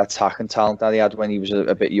bit of that attacking talent that he had when he was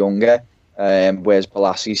a bit younger. Whereas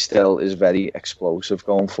Bolassi still is very explosive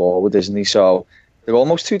going forward, isn't he? So they're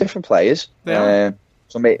almost two different players. Yeah.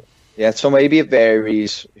 So maybe it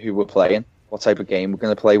varies who we're playing, what type of game we're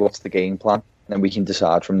going to play, what's the game plan, and then we can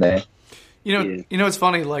decide from there. It's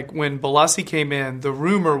funny. Like when Bolassi came in, the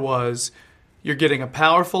rumor was you're getting a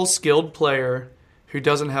powerful, skilled player who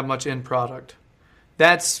doesn't have much end product.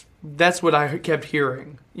 That's what I kept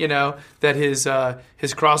hearing. That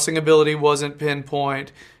his crossing ability wasn't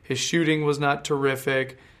pinpoint, his shooting was not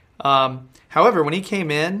terrific. However, when he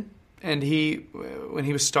came in and when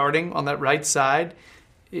he was starting on that right side,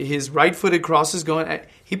 his right-footed crosses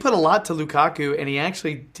he put a lot to Lukaku, and he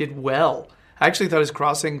actually did well. I actually thought his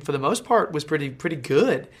crossing, for the most part, was pretty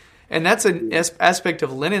good. And that's an aspect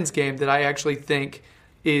of Lennon's game that I actually think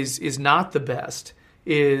is not the best.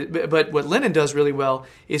 But what Lennon does really well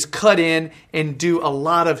is cut in and do a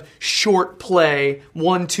lot of short play,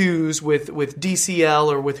 1-2s with DCL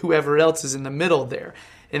or with whoever else is in the middle there.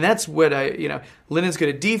 And that's what Lennon's good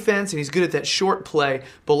at defense, and he's good at that short play.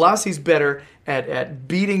 Bolassi's better at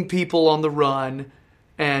beating people on the run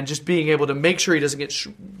and just being able to make sure he doesn't get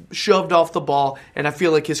shoved off the ball. And I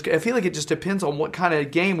feel like it just depends on what kind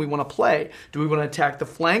of game we want to play. Do we want to attack the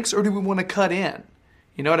flanks, or do we want to cut in?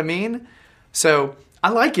 You know what I mean? So I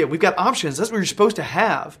like it. We've got options. That's what you're supposed to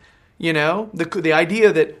have. The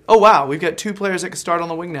idea that, oh wow, we've got two players that can start on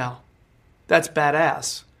the wing now. That's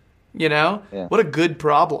badass. Yeah. What a good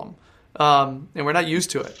problem. And we're not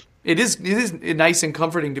used to it. It is nice and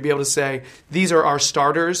comforting to be able to say, these are our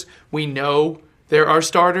starters. We know they're our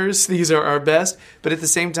starters. These are our best. But at the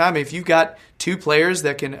same time, if you've got two players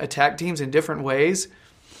that can attack teams in different ways,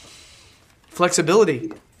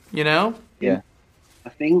 flexibility, Yeah. I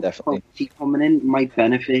think Definitely. coming in might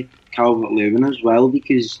benefit Calvert-Lewin as well,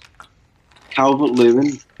 because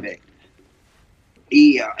Calvert-Lewin,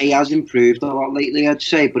 he has improved a lot lately, I'd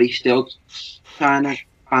say, but he's still trying to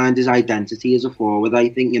find his identity as a forward. I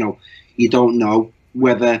think, you don't know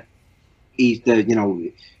whether he's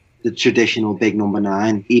the traditional big number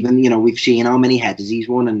 9. Even, we've seen how many headers he's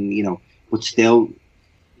won, and, but still,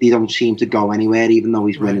 they don't seem to go anywhere, even though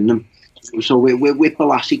he's winning them. So with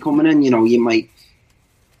Bolassi coming in,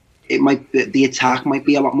 the attack might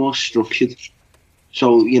be a lot more structured.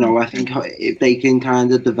 So, I think if they can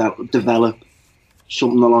kind of develop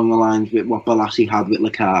something along the lines with what Bolassi had with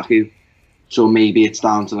Lukaku, so maybe it's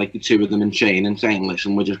down to the two of them in training saying,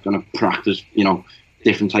 listen, we're just going to practice,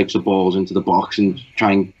 different types of balls into the box and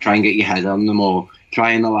try and get your head on them, or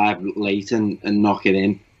try and alive late and knock it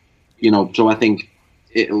in. So I think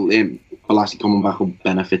Bolassi coming back will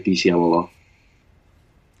benefit DCL a lot.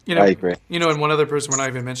 I agree. And one other person we're not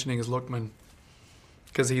even mentioning is Lookman,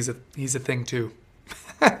 because he's a thing too.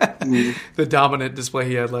 The dominant display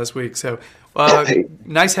he had last week. So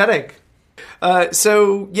nice headache.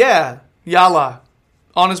 Yala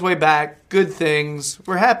on his way back. Good things.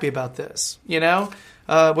 We're happy about this.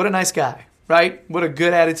 What a nice guy, right? What a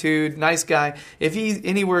good attitude. Nice guy. If he's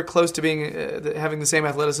anywhere close to being having the same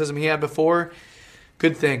athleticism he had before,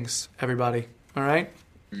 good things, everybody. All right.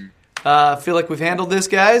 Feel like we've handled this,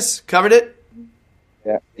 guys. Covered it.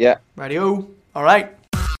 Yeah. Radio. All right.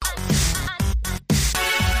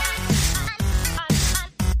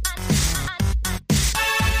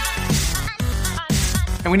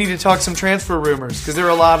 And we need to talk some transfer rumors because there are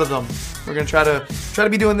a lot of them. We're going to try to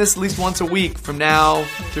be doing this at least once a week from now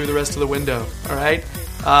through the rest of the window. All right.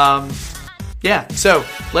 Yeah. So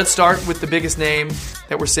let's start with the biggest name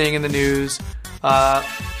that we're seeing in the news.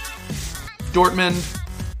 Dortmund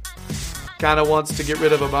kind of wants to get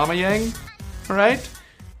rid of Aubameyang. All right.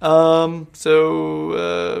 And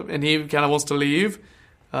he kind of wants to leave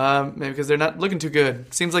maybe because they're not looking too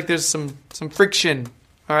good. Seems like there's some friction.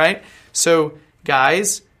 All right. So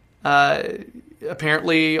guys,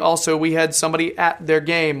 apparently also we had somebody at their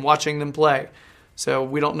game watching them play. So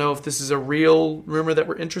we don't know if this is a real rumor that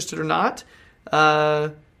we're interested or not.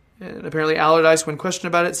 And apparently Allardyce, when questioned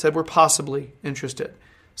about it, said we're possibly interested.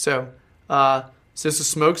 So is this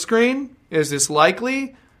a smokescreen? Is this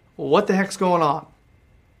likely? What the heck's going on?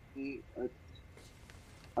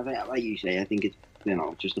 I think, like you say, I think it's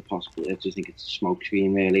just a possibility. I just think it's a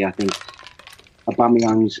smokescreen, really. I think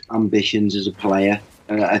Aubameyang's ambitions as a player,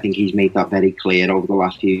 I think he's made that very clear over the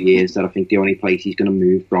last few years that I think the only place he's going to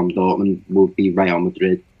move from Dortmund will be Real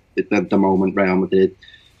Madrid. At the moment, Real Madrid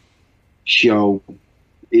show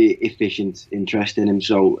efficient interest in him.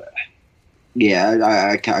 So, yeah,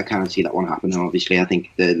 I can't see that one happening, obviously. I think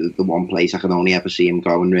the one place I can only ever see him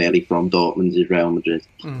going, really, from Dortmund is Real Madrid.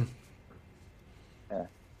 Mm. Yeah.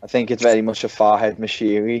 I think it's very much a Farhad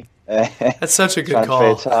Moshiri That's such a good transfer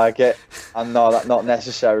call. target, and not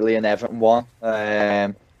necessarily an Everton one.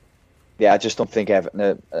 Yeah, I just don't think Everton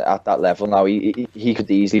are at that level now. He could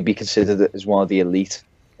easily be considered as one of the elite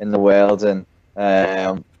in the world, and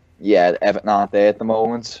yeah, Everton aren't there at the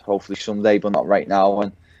moment. Hopefully someday, but not right now.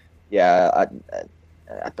 And yeah,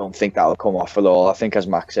 I don't think that'll come off at all. I think, as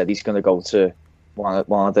Max said, he's going to go to one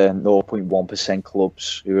of the 0.1%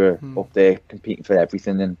 clubs who are up there competing for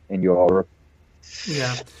everything in Europe.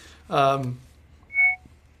 Yeah.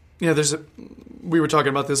 We were talking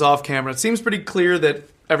about this off camera. It seems pretty clear that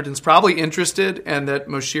Everton's probably interested, and that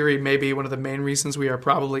Moshiri may be one of the main reasons we are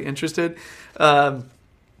probably interested. But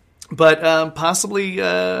possibly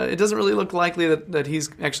it doesn't really look likely that he's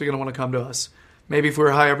actually going to want to come to us. Maybe if we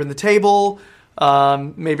were higher up in the table,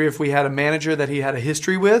 maybe if we had a manager that he had a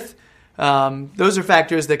history with. Those are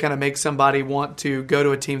factors that kind of make somebody want to go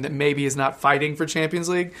to a team that maybe is not fighting for Champions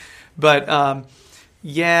League. But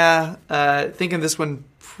thinking this one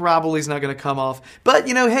probably is not going to come off. But,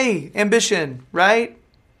 hey, ambition, right?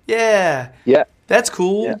 Yeah. That's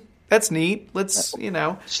cool. Yeah. That's neat. Let's,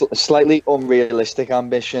 Slightly unrealistic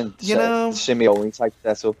ambition. Simeone type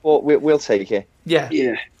setup, but we'll take it.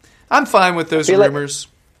 Yeah. I'm fine with those rumors.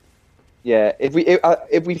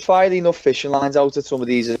 If we fire enough fishing lines out at some of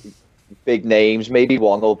these big names, maybe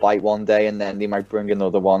one will bite one day, and then they might bring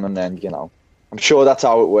another one, and then, I'm sure that's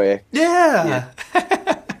how it works. Yeah.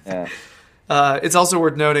 It's also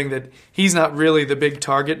worth noting that he's not really the big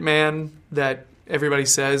target man that everybody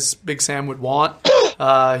says Big Sam would want.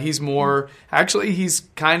 He's more... Actually, he's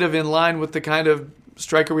kind of in line with the kind of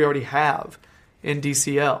striker we already have in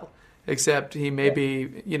DCL, except he may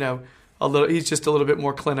be, he's just a little bit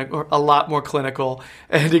more clinical, or a lot more clinical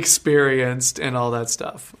and experienced and all that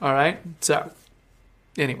stuff. All right? So,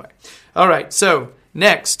 anyway. All right, so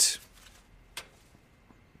next...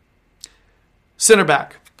 Center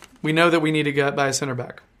back. We know that we need to buy a center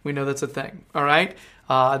back. We know that's a thing. All right.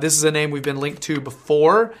 This is a name we've been linked to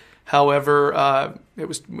before. However, it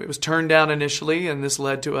was turned down initially, and this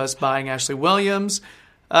led to us buying Ashley Williams.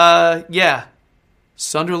 Sunderland's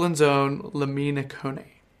own Lamine Kone.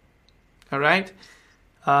 All right.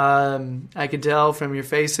 I can tell from your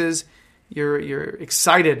faces you're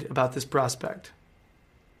excited about this prospect,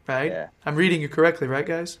 right? Yeah. I'm reading you correctly, right,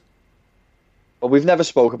 guys? Well, we've never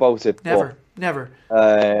spoke about it. Never.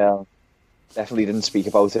 Definitely didn't speak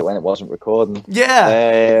about it when it wasn't recording.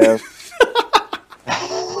 Yeah.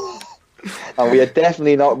 And we are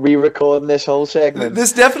definitely not re-recording this whole segment.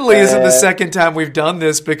 This definitely isn't the second time we've done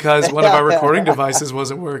this because one of our recording devices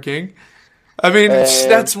wasn't working. I mean,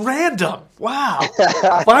 that's random. Wow.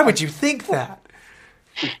 Why would you think that?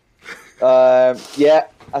 I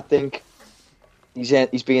think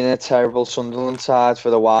he's been in a terrible Sunderland side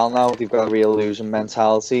for a while now. They've got a real losing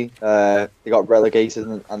mentality. They got relegated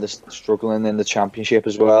and they're struggling in the Championship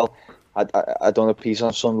as well. I done a piece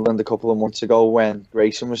on Sunderland a couple of months ago when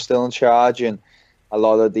Grayson was still in charge, and a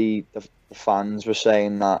lot of the fans were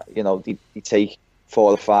saying that they take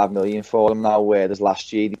 4 or 5 million for him now, whereas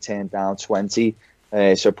last year they turned down 20.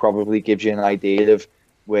 So probably gives you an idea of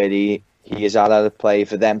where he is at a play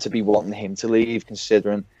for them to be wanting him to leave,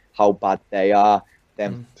 considering how bad they are.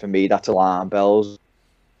 Then for me, that's alarm bells.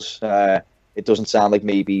 it doesn't sound like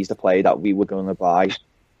maybe he's the player that we were going to buy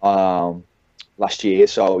last year.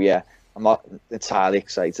 So yeah, I'm not entirely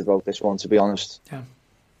excited about this one, to be honest.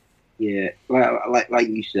 Yeah, like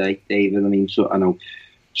you say, David. I mean, I know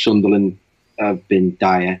Sunderland have been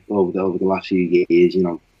dire over the last few years. You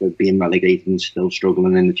know, they're being relegated and still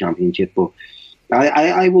struggling in the Championship. But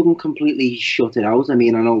I wouldn't completely shut it out. I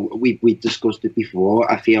mean, I know we discussed it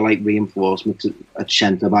before. I feel like reinforcements at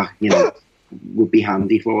centre back, you know, would be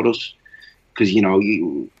handy for us because you know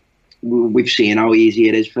we've seen how easy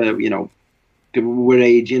it is for we're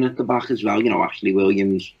aging at the back as well. You know, Ashley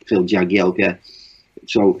Williams, Phil Jagielka.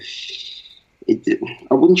 So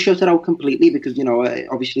I wouldn't shut it out completely because, you know,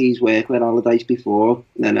 obviously he's worked with Allardyce before.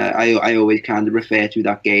 And I always kind of refer to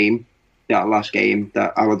that last game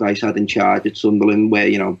that Allardyce had in charge at Sunderland where,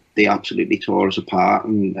 you know, they absolutely tore us apart.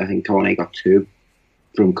 And I think Cornet got 2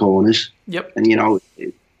 from corners. Yep. And, you know,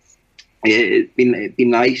 it'd be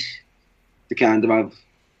nice to kind of have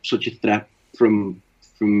such a threat from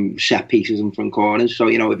set pieces and from corners. So,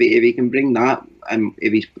 you know, if he can bring that and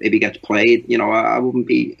if he gets played, you know, I wouldn't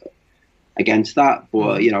be against that.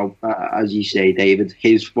 But, you know, as you say, David,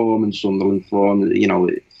 his form and Sunderland form, you know,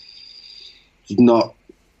 it's not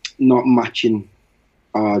matching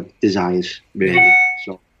our desires, really.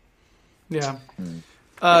 So, yeah.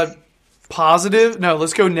 Positive? No,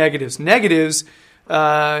 let's go negatives. Negatives,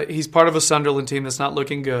 he's part of a Sunderland team that's not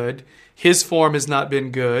looking good. His form has not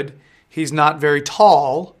been good. He's not very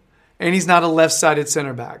tall, and he's not a left-sided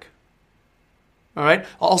center back. All right.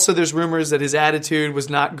 Also, there's rumors that his attitude was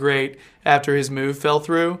not great after his move fell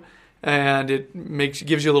through, and it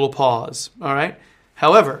gives you a little pause. All right.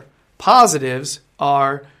 However, positives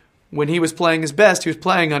are when he was playing his best, he was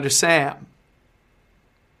playing under Sam.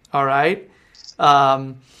 All right.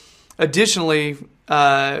 Additionally,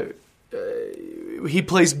 he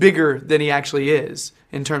plays bigger than he actually is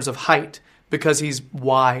in terms of height because he's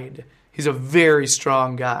wide. He's a very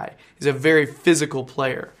strong guy. He's a very physical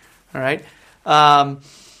player. All right. And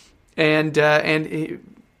he,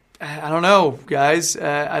 I don't know, guys.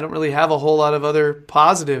 I don't really have a whole lot of other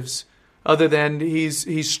positives other than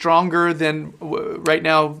he's stronger than right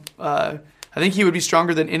now. I think he would be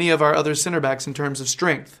stronger than any of our other center backs in terms of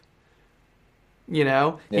strength. You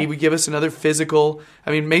know, He would give us another physical.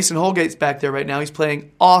 I mean, Mason Holgate's back there right now. He's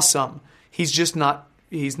playing awesome. He's just not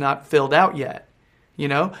filled out yet. You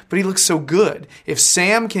know, but he looks so good. If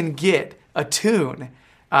Sam can get a tune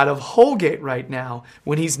out of Holgate right now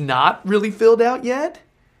when he's not really filled out yet,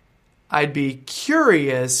 I'd be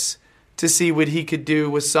curious to see what he could do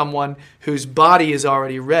with someone whose body is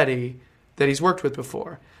already ready that he's worked with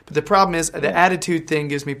before. But the problem is the attitude thing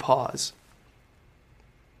gives me pause.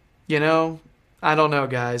 You know, I don't know,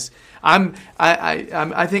 guys.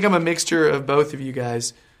 I think I'm a mixture of both of you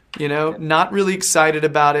guys. You know, not really excited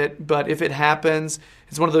about it, but if it happens,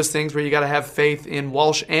 it's one of those things where you got to have faith in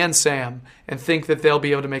Walsh and Sam and think that they'll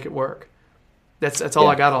be able to make it work. That's all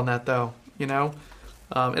I got on that, though. You know,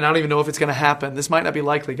 and I don't even know if it's going to happen. This might not be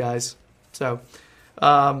likely, guys. So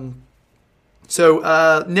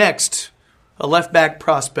next, a left back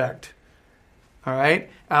prospect. All right,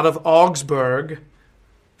 out of Augsburg,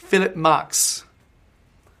 Philip Max.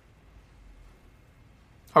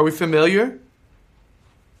 Are we familiar?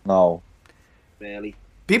 No. Really?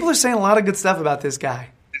 People are saying a lot of good stuff about this guy.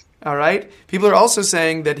 All right? People are also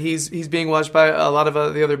saying that he's being watched by a lot of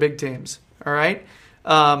the other big teams. All right?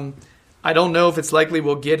 I don't know if it's likely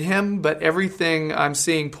we'll get him, but everything I'm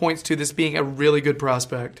seeing points to this being a really good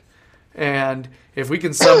prospect. And if we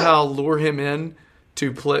can somehow lure him in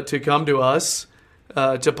to come to us,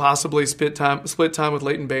 to possibly split time with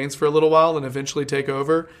Leighton Baines for a little while and eventually take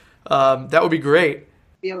over, that would be great.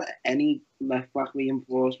 I feel like any left back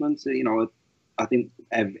reinforcements, you know, I think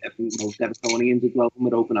most Evertonians would welcome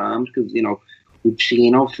with open arms because, you know, we've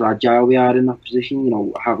seen how fragile we are in that position, you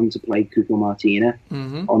know, having to play Cuco Martina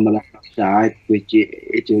on the left side, which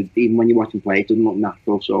even when you watch him play, it doesn't look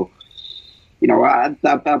natural. So, you know,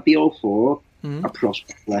 I'd be all for a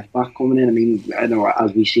prospect left back coming in. I mean, I know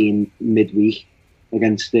as we seen midweek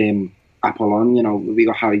against Apollon, you know, we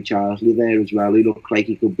got Harry Charsley there as well. He looked like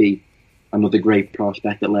he could be another great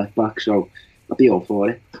prospect at left back, so I'll be all for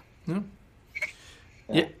it.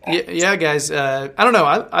 Yeah, guys. I don't know.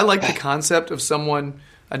 I like the concept of someone,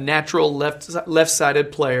 a natural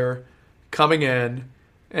left-sided player, coming in,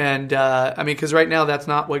 and I mean, because right now that's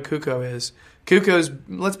not what Cuco is.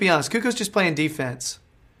 Let's be honest, Cuco's just playing defense,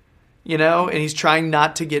 you know, and he's trying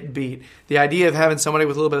not to get beat. The idea of having somebody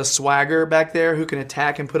with a little bit of swagger back there who can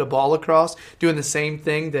attack and put a ball across, doing the same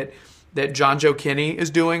thing that John Joe Kenny is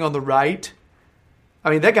doing on the right. I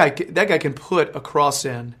mean, that guy can put a cross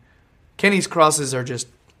in. Kenny's crosses are just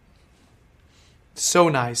So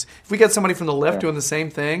nice. If we get somebody from the left Yeah. doing the same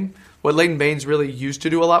thing, what Leighton Baines really used to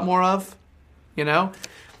do a lot more of,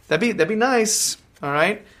 that'd be nice. All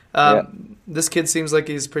right. This kid seems like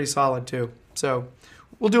he's pretty solid too. So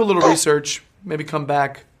we'll do a little research, maybe come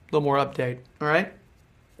back, a little more update. All right.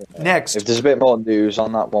 Yeah. Next, if there's a bit more news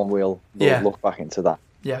on that one, we'll look back into that.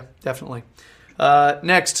 Yeah, definitely.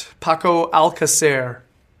 Next, Paco Alcacer.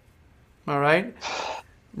 All right.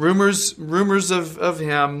 Rumors of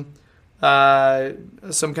him.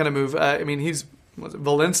 Some kind of move. I mean, he's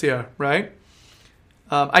Valencia, right?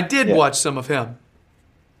 I did watch some of him.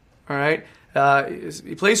 All right.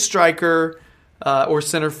 He plays striker or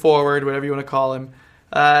center forward, whatever you want to call him.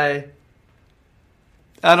 I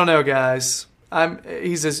don't know, guys.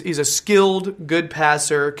 He's a skilled, good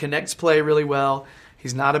passer, connects play really well.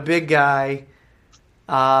 He's not a big guy.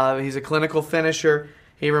 He's a clinical finisher.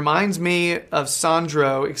 He reminds me of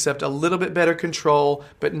Sandro, except a little bit better control,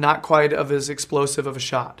 but not quite of as explosive of a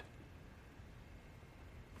shot.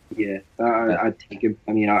 Yeah, I'd take him.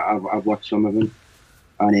 I mean, I've watched some of him,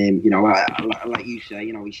 and like you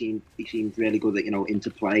say, he seems really good at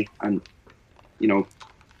interplay and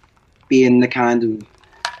being the kind of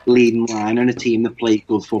leading line in a team that plays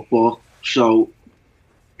good football. So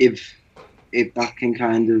if that can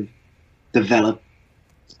kind of develop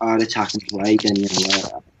our attacking play, then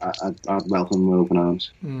I'd welcome him with open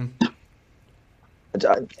arms.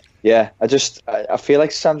 I feel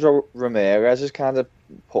like Sandro Ramirez has kind of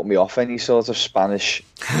put me off any sort of Spanish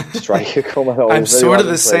striker coming over. I'm sort of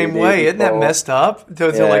the same way. Isn't that messed up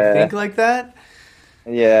to think like that?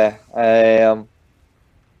 Yeah.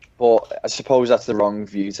 But I suppose that's the wrong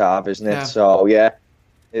view to have, isn't it? Yeah. So yeah,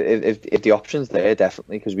 if the option's there,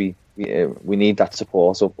 definitely, because we need that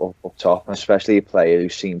support up top, and especially a player who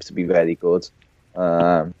seems to be very good.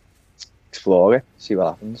 Explore it, see what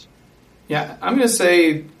happens. Yeah, I'm gonna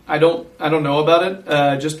say I don't know about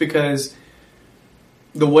it, just because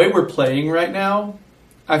the way we're playing right now,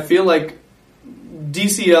 I feel like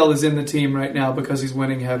DCL is in the team right now because he's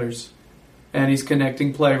winning headers, and he's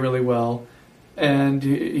connecting play really well, and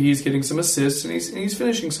he's getting some assists, and he's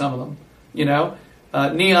finishing some of them.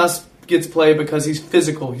 Nias gets play because he's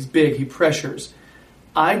physical, he's big, he pressures.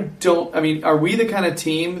 Are we the kind of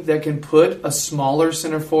team that can put a smaller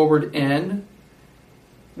center forward in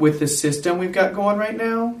with the system we've got going right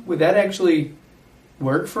now? Would that actually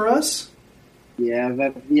work for us?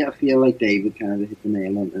 Yeah, I feel like David kind of hit the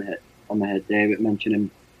nail on the head there, mentioning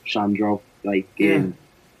Sandro. Now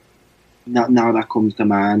that comes to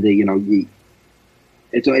mind,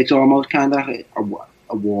 it's almost kind of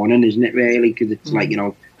a warning, isn't it, really? Because it's like,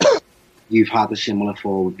 you've had a similar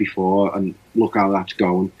forward before, and look how that's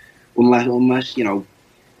going. Unless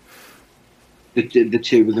the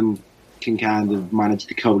two of them can kind of manage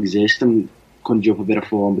to coexist and conjure up a bit of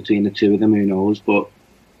form between the two of them, who knows? But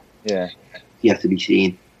yeah, yet to be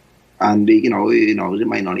seen. And who knows, it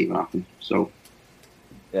might not even happen. So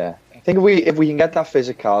yeah, I think if we can get that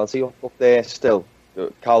physicality up there still,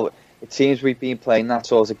 Carl. It seems we've been playing that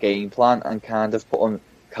sort of game plan and kind of putting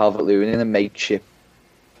Calvert-Lewin in a makeshift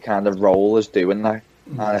kind of role as doing that.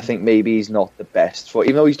 Mm-hmm. And I think maybe he's not the best for,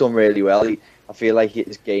 even though he's done really well, I feel like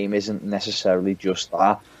his game isn't necessarily just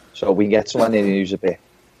that. So we can get someone in who's a bit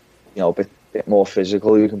more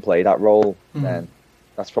physical, who can play that role, then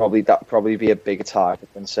that'd probably be a bigger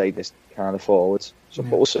target than, say, this kind of forwards. So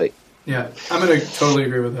we'll see. Yeah, I'm going to totally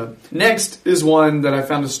agree with that. Next is one that I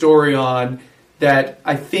found a story on that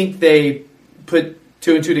I think they put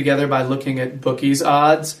 2 and 2 together by looking at bookies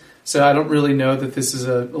odds. So I don't really know that this is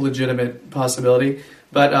a legitimate possibility.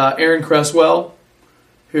 But Aaron Cresswell,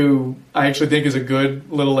 who I actually think is a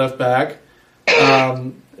good little left back,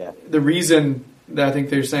 the reason that I think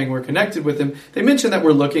they're saying we're connected with him, they mentioned that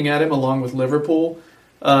we're looking at him along with Liverpool.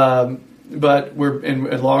 But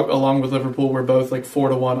along with Liverpool, we're both like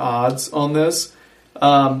 4-1 odds on this.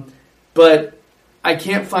 But I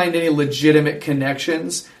can't find any legitimate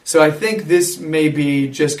connections. So I think this may be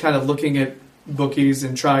just kind of looking at bookies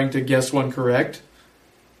and trying to guess one correct.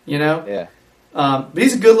 Yeah. But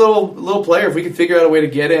he's a good little player. If we could figure out a way to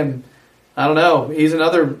get him, I don't know. He's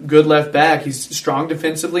another good left back. He's strong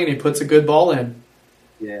defensively and he puts a good ball in.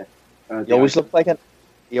 Yeah. He always looks like an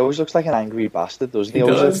angry bastard, doesn't he? He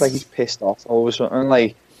always looks like he's pissed off over something.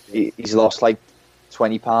 Like he's lost like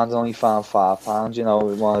 £20 and only found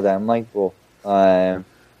 £5. One of them.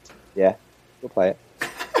 Yeah, we'll play it.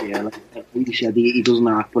 Yeah, like you said, he doesn't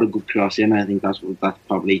have to put a good cross in. I think that's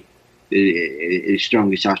probably his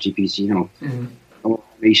strongest attribute.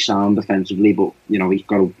 He's sound defensively, but he's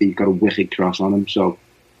got a wicked cross on him. So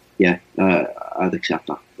yeah, I'd accept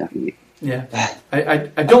that definitely. Yeah, I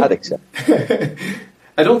don't. I'd accept.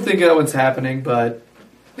 I don't think that one's happening, but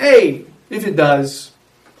hey, if it does,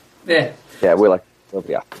 Yeah, we'll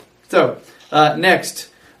be happy. So, next.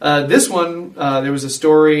 This one, there was a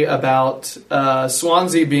story about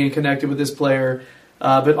Swansea being connected with this player,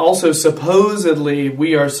 but also supposedly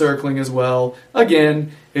we are circling as well.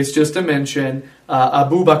 Again, it's just a mention.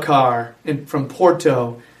 Abubakar from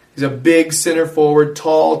Porto. He's a big center forward,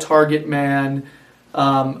 tall target man.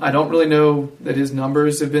 I don't really know that his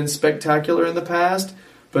numbers have been spectacular in the past,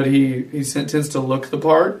 but he tends to look the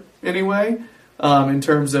part anyway, in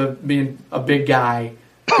terms of being a big guy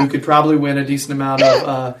who could probably win a decent amount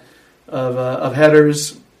of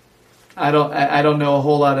headers. I don't know a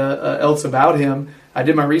whole lot else about him. I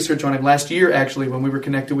did my research on him last year, actually, when we were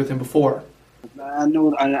connected with him before. I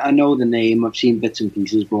know the name. I've seen bits and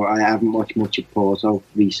pieces, but I haven't watched much of Porto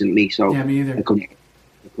recently, so Yeah, me either. I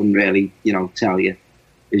couldn't really, tell you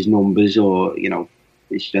his numbers or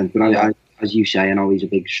his strength. But I, as you say, I know he's a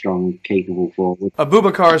big, strong, capable forward.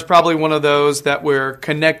 Abubakar is probably one of those that we're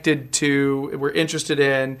connected to, we're interested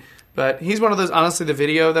in, but he's one of those, honestly, the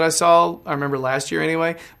video that I remember last year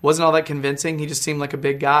anyway, wasn't all that convincing. He just seemed like a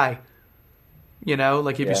big guy,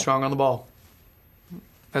 like he'd be strong on the ball.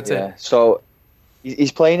 That's it. So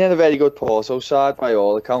he's playing in a very good Porto side by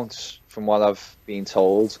all accounts, from what I've been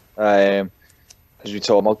told. As we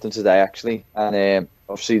talked about them today, actually. And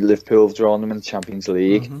obviously Liverpool have drawn them in the Champions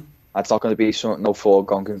League. Mm-hmm. That's not going to be no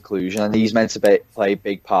foregone conclusion, and he's meant to play a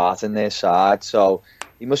big part in their side, so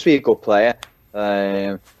he must be a good player,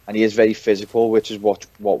 and he is very physical, which is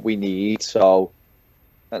what we need. So,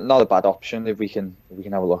 not a bad option if we can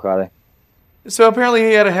have a look at it. So apparently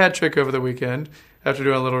he had a hat trick over the weekend after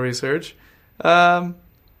doing a little research. So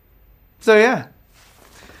yeah,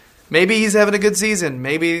 maybe he's having a good season.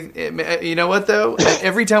 Maybe, you know what though?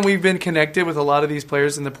 Every time we've been connected with a lot of these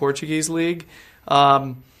players in the Portuguese league,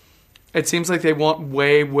 it seems like they want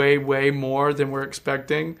way, way, way more than we're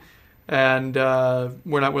expecting, and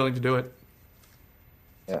we're not willing to do it.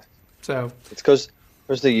 Yeah. So it's because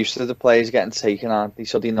they're used to the players getting taken, aren't they?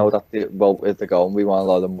 So they know that if they're going, we want a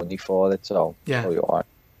lot of money for it. So yeah, you're all right.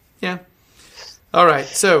 Yeah. All right.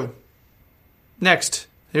 So next,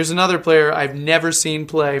 here's another player I've never seen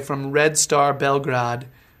play from Red Star Belgrade.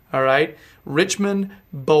 All right, Richmond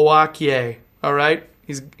Boakye. All right,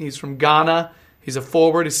 he's from Ghana. He's a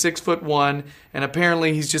forward. He's 6'1", and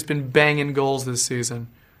apparently he's just been banging goals this season.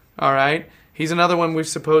 All right, he's another one we've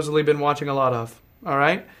supposedly been watching a lot of. All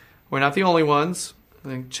right, we're not the only ones. I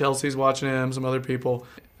think Chelsea's watching him. Some other people.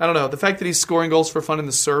 I don't know. The fact that he's scoring goals for fun in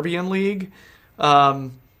the Serbian league,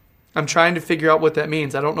 I'm trying to figure out what that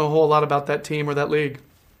means. I don't know a whole lot about that team or that league.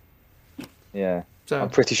 Yeah, so I'm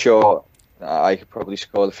pretty sure I could probably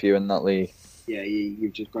score a few in that league. Yeah,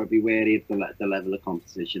 you've just got to be wary of the level of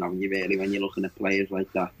competition, haven't you, really, when you're looking at players like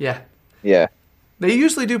that? Yeah. Yeah. They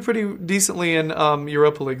usually do pretty decently in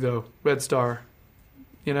Europa League, though, Red Star.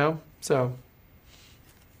 So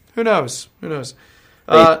who knows?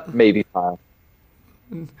 Maybe pile.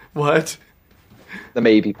 What? The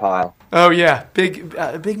maybe pile. Oh, yeah.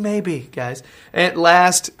 Big maybe, guys. And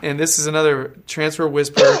last, and this is another transfer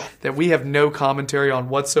whisper that we have no commentary on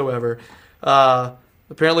whatsoever.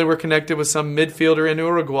 Apparently we're connected with some midfielder in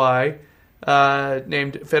Uruguay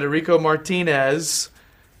named Federico Martinez.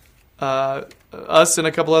 Us and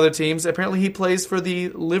a couple other teams. Apparently he plays for the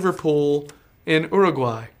Liverpool in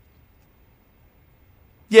Uruguay.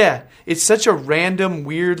 Yeah, it's such a random,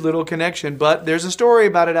 weird little connection, but there's a story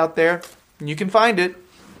about it out there, and you can find it.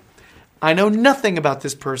 I know nothing about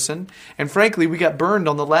this person, and frankly, we got burned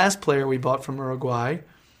on the last player we bought from Uruguay.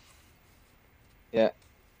 Yeah.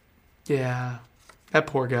 Yeah. That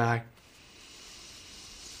poor guy.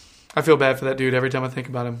 I feel bad for that dude every time I think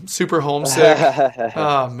about him. Super homesick.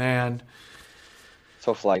 Oh, man.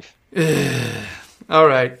 Tough life. All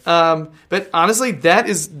right. But honestly,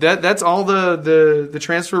 that's all the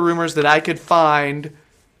transfer rumors that I could find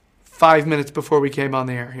 5 minutes before we came on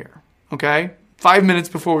the air here. Okay? 5 minutes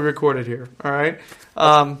before we recorded here. All right?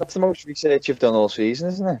 That's the most research you've done all season,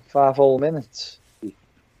 isn't it? 5 whole minutes.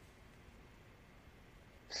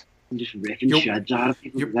 I'm just ripping shreds out of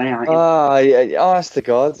people today, aren't you? Honest to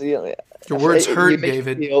God. Your words hurt,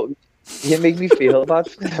 David. You make me feel bad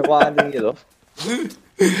for winding it up.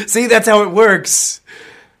 See, that's how it works.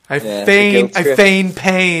 I feign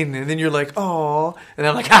pain, and then you're like, "Oh," and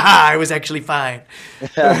I'm like, "Ha! I was actually fine."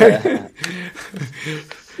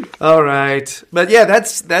 All right, but yeah,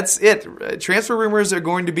 that's it. Transfer rumors are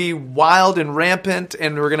going to be wild and rampant,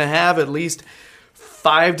 and we're going to have at least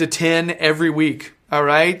 5 to 10 every week. All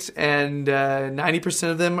right, and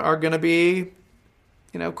 90% of them are going to be,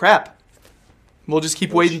 crap. We'll just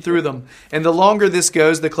keep wading through them. And the longer this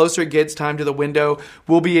goes, the closer it gets time to the window,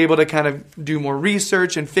 we'll be able to kind of do more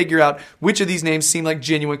research and figure out which of these names seem like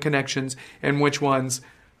genuine connections and which ones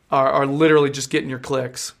are literally just getting your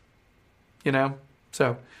clicks. You know?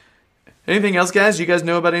 So, anything else, guys? Do you guys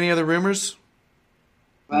know about any other rumors?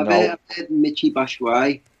 I've heard Michy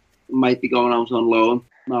Batshuayi might be going out on loan.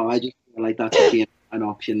 No, I just feel like that could be an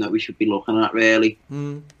option that we should be looking at, really.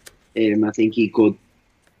 I think he could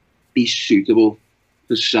be suitable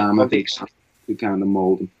for Sam Big Sam to kind of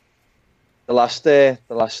mould him. The last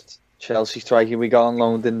Chelsea striker we got on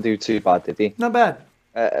loan didn't do too bad, did he? Not bad.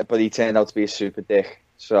 But he turned out to be a super dick.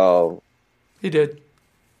 So he did.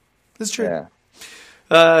 That's true.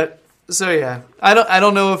 Yeah. So yeah, I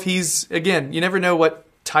don't know if he's, again, you never know what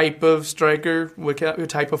type of striker, what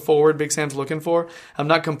type of forward Big Sam's looking for. I'm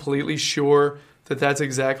not completely sure that's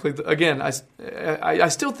exactly. Again, I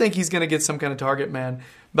still think he's going to get some kind of target man.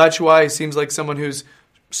 Batshuayi seems like someone who's,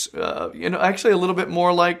 actually a little bit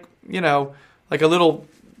more like, like a little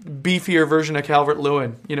beefier version of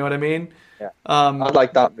Calvert-Lewin. You know what I mean? Yeah. I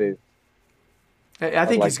like that move. I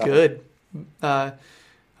think he's good. I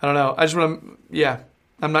don't know. I just want to. Yeah,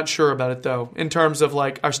 I'm not sure about it though. In terms of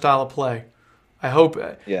like our style of play, I hope.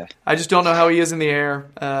 Yeah. I just don't know how he is in the air.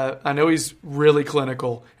 I know he's really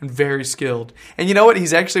clinical and very skilled. And you know what?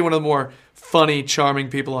 He's actually one of the more funny, charming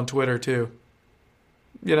people on Twitter too.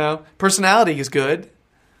 Personality is good.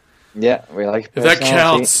 Yeah, we like personality. If that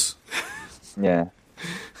counts. Yeah.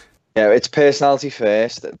 Yeah, it's personality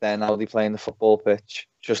first, then I'll be playing the football pitch,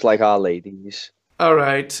 just like our ladies. All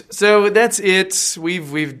right, so that's it.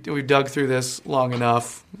 We've dug through this long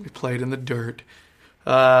enough. We played in the dirt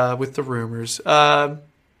with the rumors. All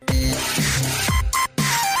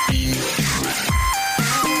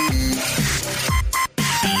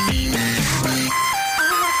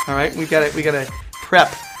right, we got to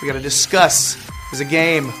prep. We got to discuss. There's a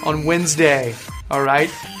game on Wednesday. All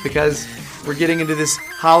right, because we're getting into this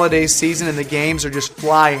holiday season and the games are just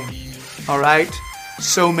flying. All right.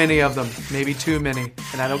 So many of them, maybe too many,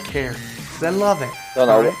 and I don't care because I love it. Don't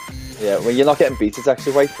know. Right? Yeah, when you're not getting beat, it's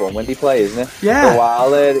actually quite fun when they play, isn't it? Yeah. For a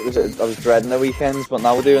while I was dreading the weekends, but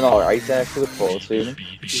now we're doing all right there to look forward to them.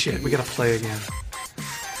 Shit, we gotta play again.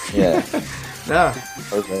 Yeah. No.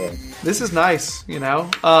 Okay. This is nice,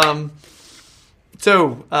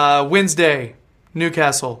 So Wednesday,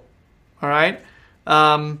 Newcastle. All right.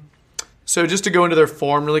 So just to go into their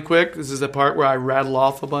form really quick, this is the part where I rattle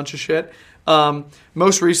off a bunch of shit.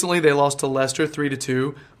 Most recently, they lost to Leicester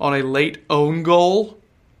 3-2 on a late own goal.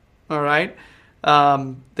 All right.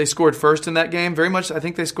 They scored first in that game. Very much, I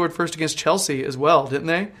think they scored first against Chelsea as well, didn't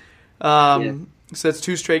they? Yeah. So that's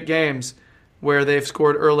 2 straight games where they've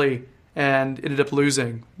scored early and ended up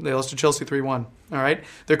losing. They lost to Chelsea 3-1. All right.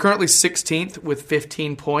 They're currently 16th with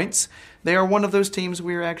 15 points. They are one of those teams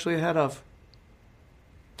we are actually ahead of.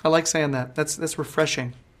 I like saying that. That's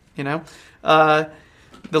refreshing, The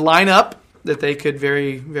lineup that they could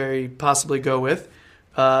very, very possibly go with.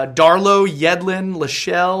 Darlow, Yedlin,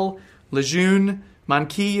 Lachelle, Lejeune,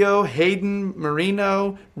 Manquillo, Hayden,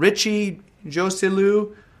 Marino, Richie,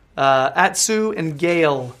 Joselu, Atsu, and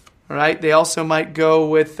Gale. All right. They also might go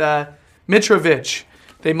with Mitrovic.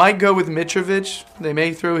 They might go with Mitrovic. They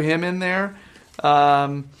may throw him in there.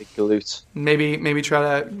 Maybe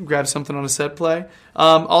try to grab something on a set play.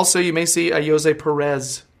 Also, you may see a Jose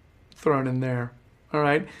Perez thrown in there. All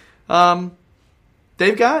right.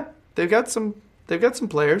 They've got some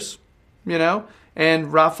players,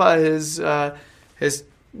 and Rafa has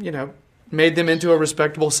made them into a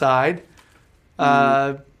respectable side.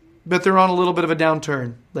 But they're on a little bit of a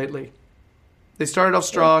downturn lately. They started off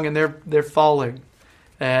strong and they're falling,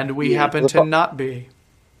 and we happen to not be.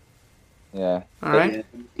 Yeah. All right.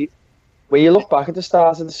 When you look back at the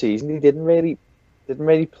start of the season, they didn't really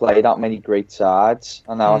play that many great sides,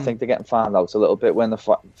 and now I think they're getting found out a little bit when they're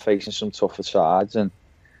facing some tougher sides. And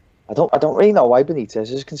I don't really know why Benitez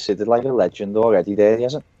is considered like a legend already. There, he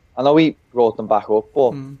hasn't. I know he brought them back up,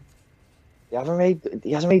 but he hasn't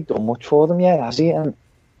really done much for them yet, has he? And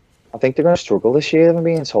I think they're going to struggle this year. If I'm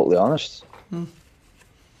being totally honest.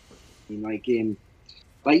 Like you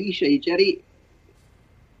say, Jerry,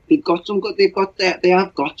 they have got some, they've got some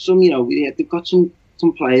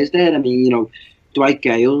players there. I mean, Dwight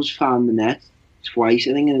Gale's found the net twice,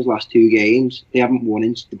 I think, in his last 2 games. They haven't won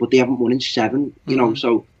in 7.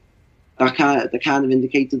 So that kind of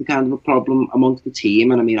indicated the kind of a problem amongst the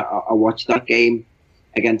team. And I mean, I watched that game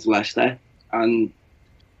against Leicester, and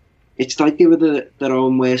it's like they were their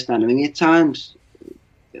own worst enemy at times.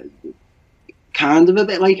 Kind of a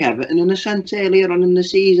bit like Everton in a sense earlier on in the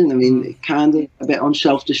season. I mean, kind of a bit on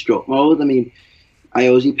self-destruct mode. I mean,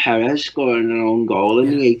 Ayoze Perez scoring an own goal in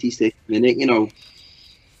the 86th minute. You know,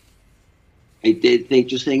 I did think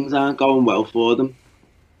just things aren't going well for them,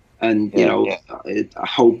 and I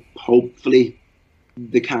hopefully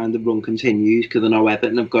the kind of run continues, because I know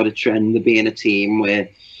Everton have got a trend of being a team where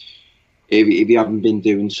if you haven't been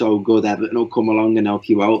doing so good, Everton will come along and help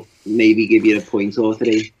you out, maybe give you a point or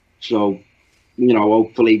three. So, you know,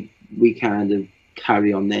 hopefully we kind of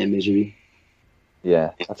carry on their misery.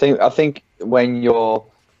 Yeah, I think when you're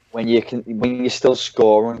still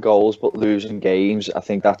scoring goals but losing games, I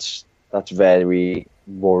think that's very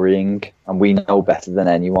worrying, and we know better than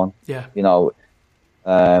anyone. Yeah, you know,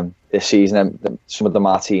 this season, some of the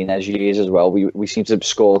Martinez years as well, we seem to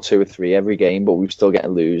score 2 or 3 every game, but we're still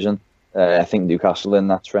getting losing. I think Newcastle in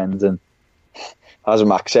that trend, and as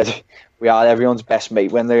Max said, we are everyone's best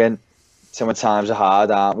mate when they're in. Some times are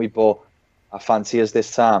hard, aren't we? But I fancy us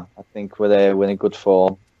this time. I think we're in good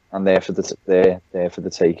form, and they're for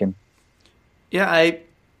the taking. Yeah,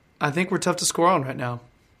 I think we're tough to score on right now.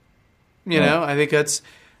 You know, I think that's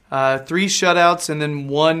 3 shutouts and then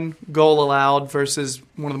 1 goal allowed versus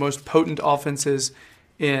one of the most potent offenses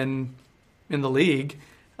in the league.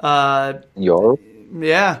 Europe?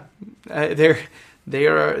 Yeah, they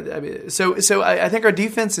are. I mean, so I think our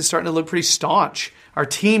defense is starting to look pretty staunch. Our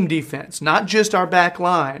team defense, not just our back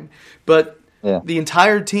line, but the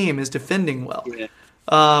entire team is defending well. Yeah.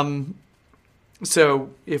 So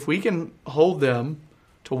if we can hold them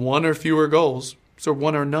to 1 or fewer goals, so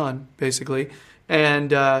 1 or none, basically,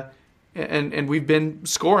 and we've been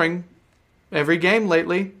scoring every game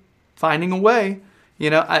lately, finding a way.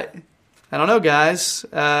 You know, I don't know, guys.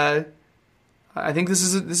 I think this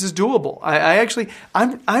is doable.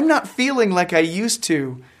 I'm not feeling like I used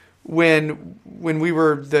to when we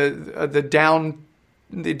were the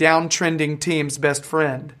downtrending team's best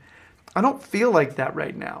friend. I don't feel like that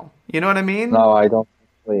right now. You know what I mean? No, I don't.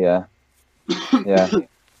 Yeah.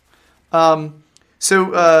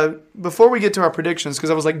 So before we get to our predictions,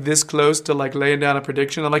 because I was like this close to like laying down a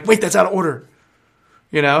prediction, I'm like, wait, that's out of order.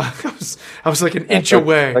 You know, I was like an inch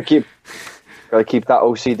away. Gotta keep that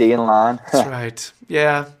OCD in line. That's right.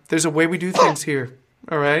 Yeah, there's a way we do things here.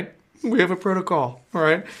 All right, we have a protocol. All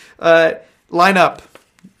right, line up.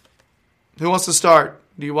 Who wants to start?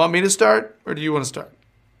 Do you want me to start, or do you want to start?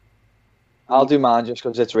 I'll do mine just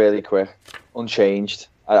because it's really quick, unchanged.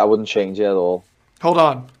 I wouldn't change it at all. Hold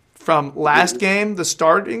on. From last game, the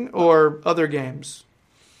starting, or other games?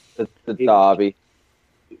 The derby.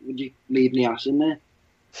 Would you leave Nias in there?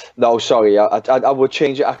 No, sorry. I would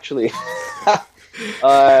change it, actually.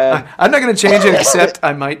 I'm not going to change it, except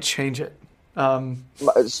I might change it. I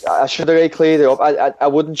should have really cleared it up. I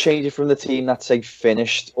wouldn't change it from the team that's like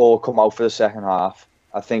finished or come out for the second half.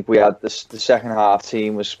 I think we had the second half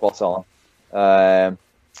team was spot on. I'd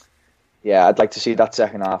like to see that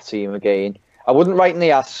second half team again. I wouldn't write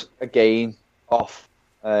Nias again off.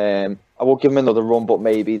 I will give him another run, but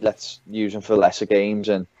maybe let's use him for lesser games.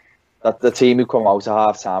 And that the team who come out at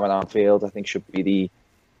half time at Anfield, I think, should be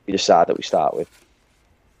the side that we start with.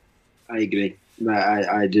 I agree.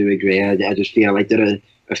 I do agree. I just feel like there are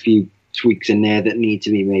a few tweaks in there that need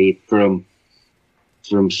to be made from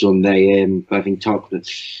Sunday. I think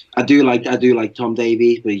I do like Tom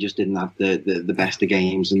Davies, but he just didn't have the best of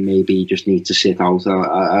games, and maybe he just needs to sit out.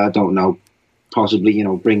 I don't know. Possibly, you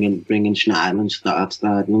know, bringing Schneiderlin and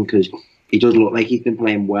starting, because he does look like he's been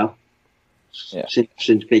playing well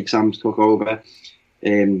since Big Sam's took over.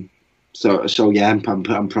 So yeah, I'm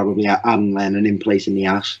probably adding Lennon in place in the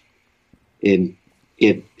ass. Give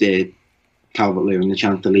Calvert-Lewin the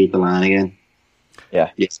chance to lead the line again.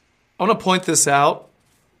 Yeah. Yes. I want to point this out.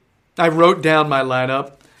 I wrote down my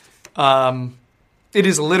lineup. It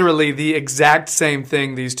is literally the exact same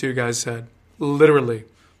thing these two guys said. Literally.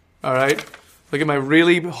 All right? Look at my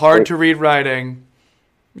really hard-to-read writing.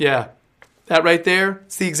 Yeah. That right there,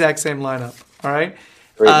 it's the exact same lineup. All right?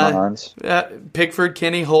 Great minds. Pickford,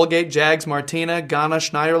 Kenny, Holgate, Jags, Martina, Ghana,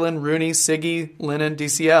 Schneiderlin, Rooney, Siggy, Lennon,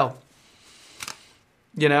 DCL.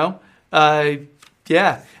 You know?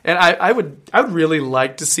 Yeah. And I would really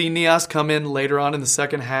like to see Nias come in later on in the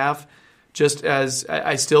second half, just as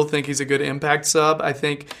I still think he's a good impact sub. I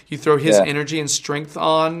think you throw his energy and strength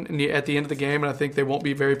on at the end of the game, and I think they won't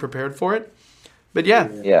be very prepared for it. But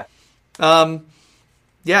yeah. I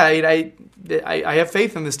have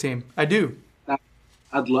faith in this team. I do.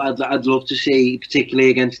 I'd love to see, particularly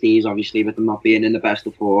against these, obviously, with them not being in the best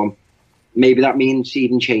of form. Maybe that means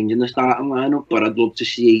even changing the starting lineup, but I'd love to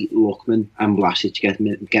see Lookman and Vlasic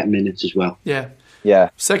get minutes as well. Yeah.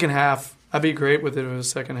 Second half, I'd be great with it if it was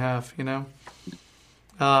second half, you know?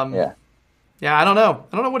 Yeah, I don't know.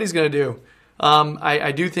 I don't know what he's going to do.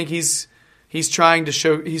 I do think he's he's trying to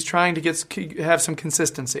have some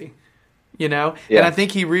consistency, And I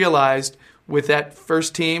think he realized with that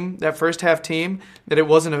first half team, that it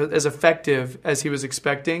wasn't as effective as he was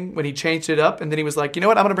expecting when he changed it up, and then he was like, you know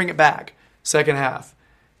what, I'm going to bring it back second half,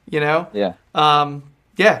 Yeah.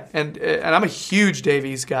 Yeah, and I'm a huge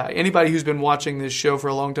Davies guy. Anybody who's been watching this show for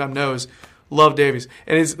a long time knows, love Davies,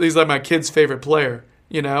 and he's like my kid's favorite player,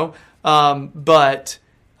 But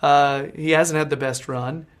he hasn't had the best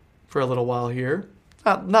run for a little while here.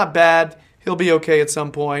 Not bad. He'll be okay at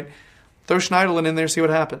some point. Throw Schneiderlin in there, see what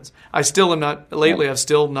happens. I've still not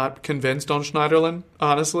convinced on Schneiderlin,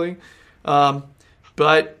 honestly.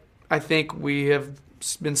 But I think we have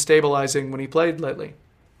been stabilizing when he played lately.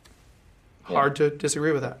 Hard to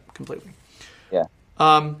disagree with that completely. Yeah.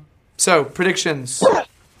 So, predictions.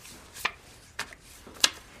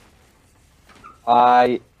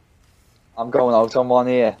 I'm going out on one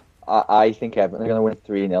here. I think Everton are going to win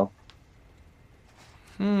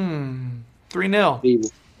 3-0.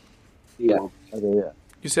 3-0. Yeah. I do, yeah.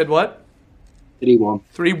 You said what? 3-1.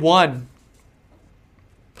 3-1.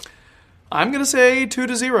 I'm going to say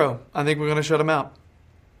 2-0. I think we're going to shut them out.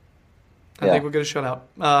 I think we're going to shut out.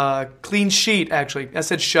 Clean sheet, actually. I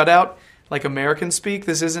said shutout, like American speak.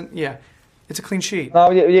 This isn't, it's a clean sheet. No,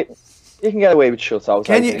 you can get away with shutout.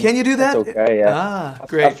 Can you do that? That's okay, yeah.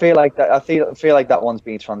 Great. I feel like that. I feel like that one's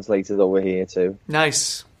being translated over here too.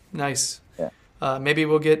 Nice. Yeah. Maybe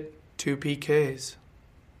we'll get 2 PKs.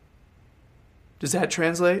 Does that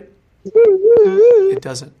translate? It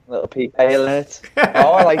doesn't. Little PK alert.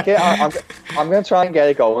 Oh, I like it. I'm going to try and get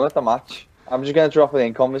it going at the match. I'm just going to drop it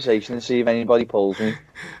in conversation and see if anybody pulls me.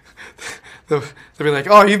 They'll be like,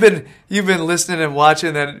 "Oh, you've been listening and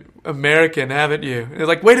watching that American, haven't you?" And they're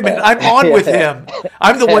like, "Wait a minute, I'm on with him.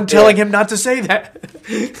 I'm the one telling him not to say that."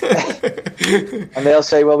 And they'll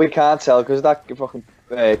say, "Well, we can't tell because that fucking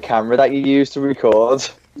camera that you use to record."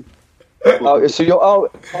 So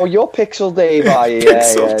you're Pixel Dave, are you?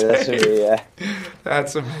 That's me. Yeah,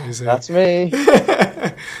 that's amazing. That's me.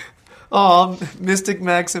 Oh, Mystic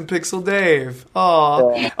Max and Pixel Dave.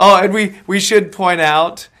 Oh, and we should point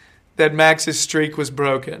out that Max's streak was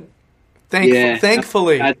broken.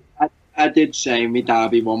 Thankfully. I did say my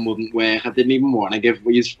Derby one wouldn't work. I didn't even want to give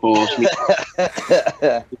his force me.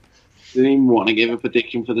 Didn't even want to give a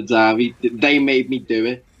prediction for the Derby. They made me do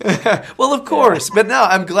it. Well, of course, but no,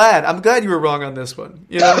 I'm glad. I'm glad you were wrong on this one.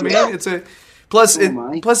 You know what I mean? It's a plus.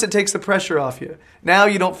 It takes the pressure off you. Now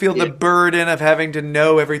you don't feel the burden of having to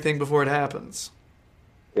know everything before it happens.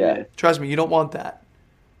 Yeah, trust me, you don't want that.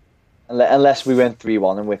 Unless we went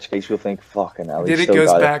 3-1, in which case we'll think, "Fucking hell." Then it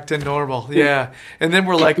goes back to normal. Yeah, and then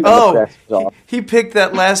we're like, "Oh, he picked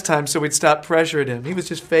that last time, so we'd stop pressuring him. He was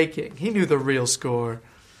just faking. He knew the real score."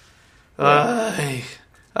 All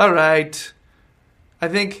right. I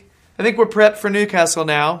think we're prepped for Newcastle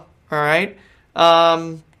now. All right.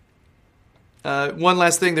 One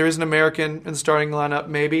last thing. There is an American in the starting lineup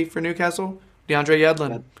maybe for Newcastle. DeAndre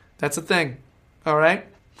Yedlin. That's a thing. All right.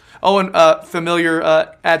 Oh, and familiar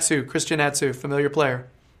Christian Atsu, familiar player.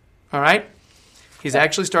 All right. He's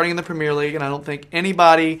actually starting in the Premier League, and I don't think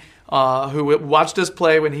anybody who watched us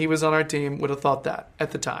play when he was on our team would have thought that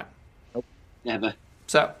at the time. Nope. Never.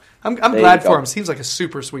 So I'm glad for him. Seems like a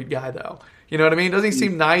super sweet guy, though. You know what I mean? Doesn't he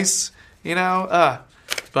seem nice?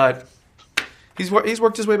 But he's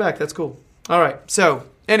worked his way back. That's cool. All right. So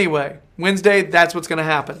anyway, Wednesday, that's what's going to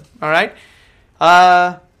happen. All right.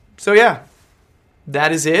 So yeah,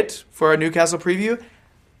 that is it for our Newcastle preview,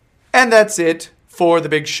 and that's it for the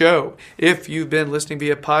big show. If you've been listening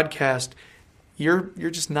via podcast, you're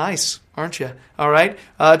just nice, aren't you? All right.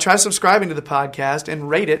 Try subscribing to the podcast and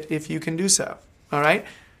rate it if you can do so. All right.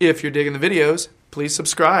 If you're digging the videos, please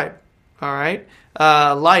subscribe. All right.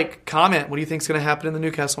 Like, comment. What do you think is going to happen in the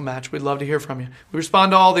Newcastle match? We'd love to hear from you. We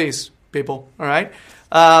respond to all these people. All right.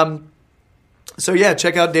 So yeah,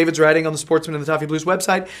 check out David's writing on the Sportsman and the Toffee Blues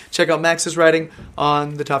website. Check out Max's writing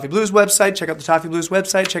on the Toffee Blues website. Check out the Toffee Blues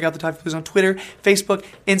website. Check out the Toffee Blues on Twitter, Facebook,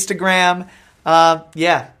 Instagram.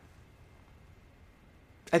 Yeah.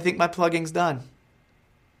 I think my plugging's done.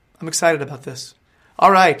 I'm excited about this.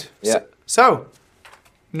 All right. Yeah. So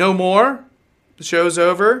no more. The show's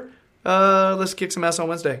over. Let's kick some ass on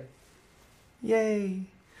Wednesday. Yay.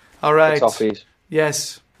 All right. Toffees.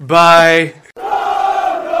 Yes. Bye.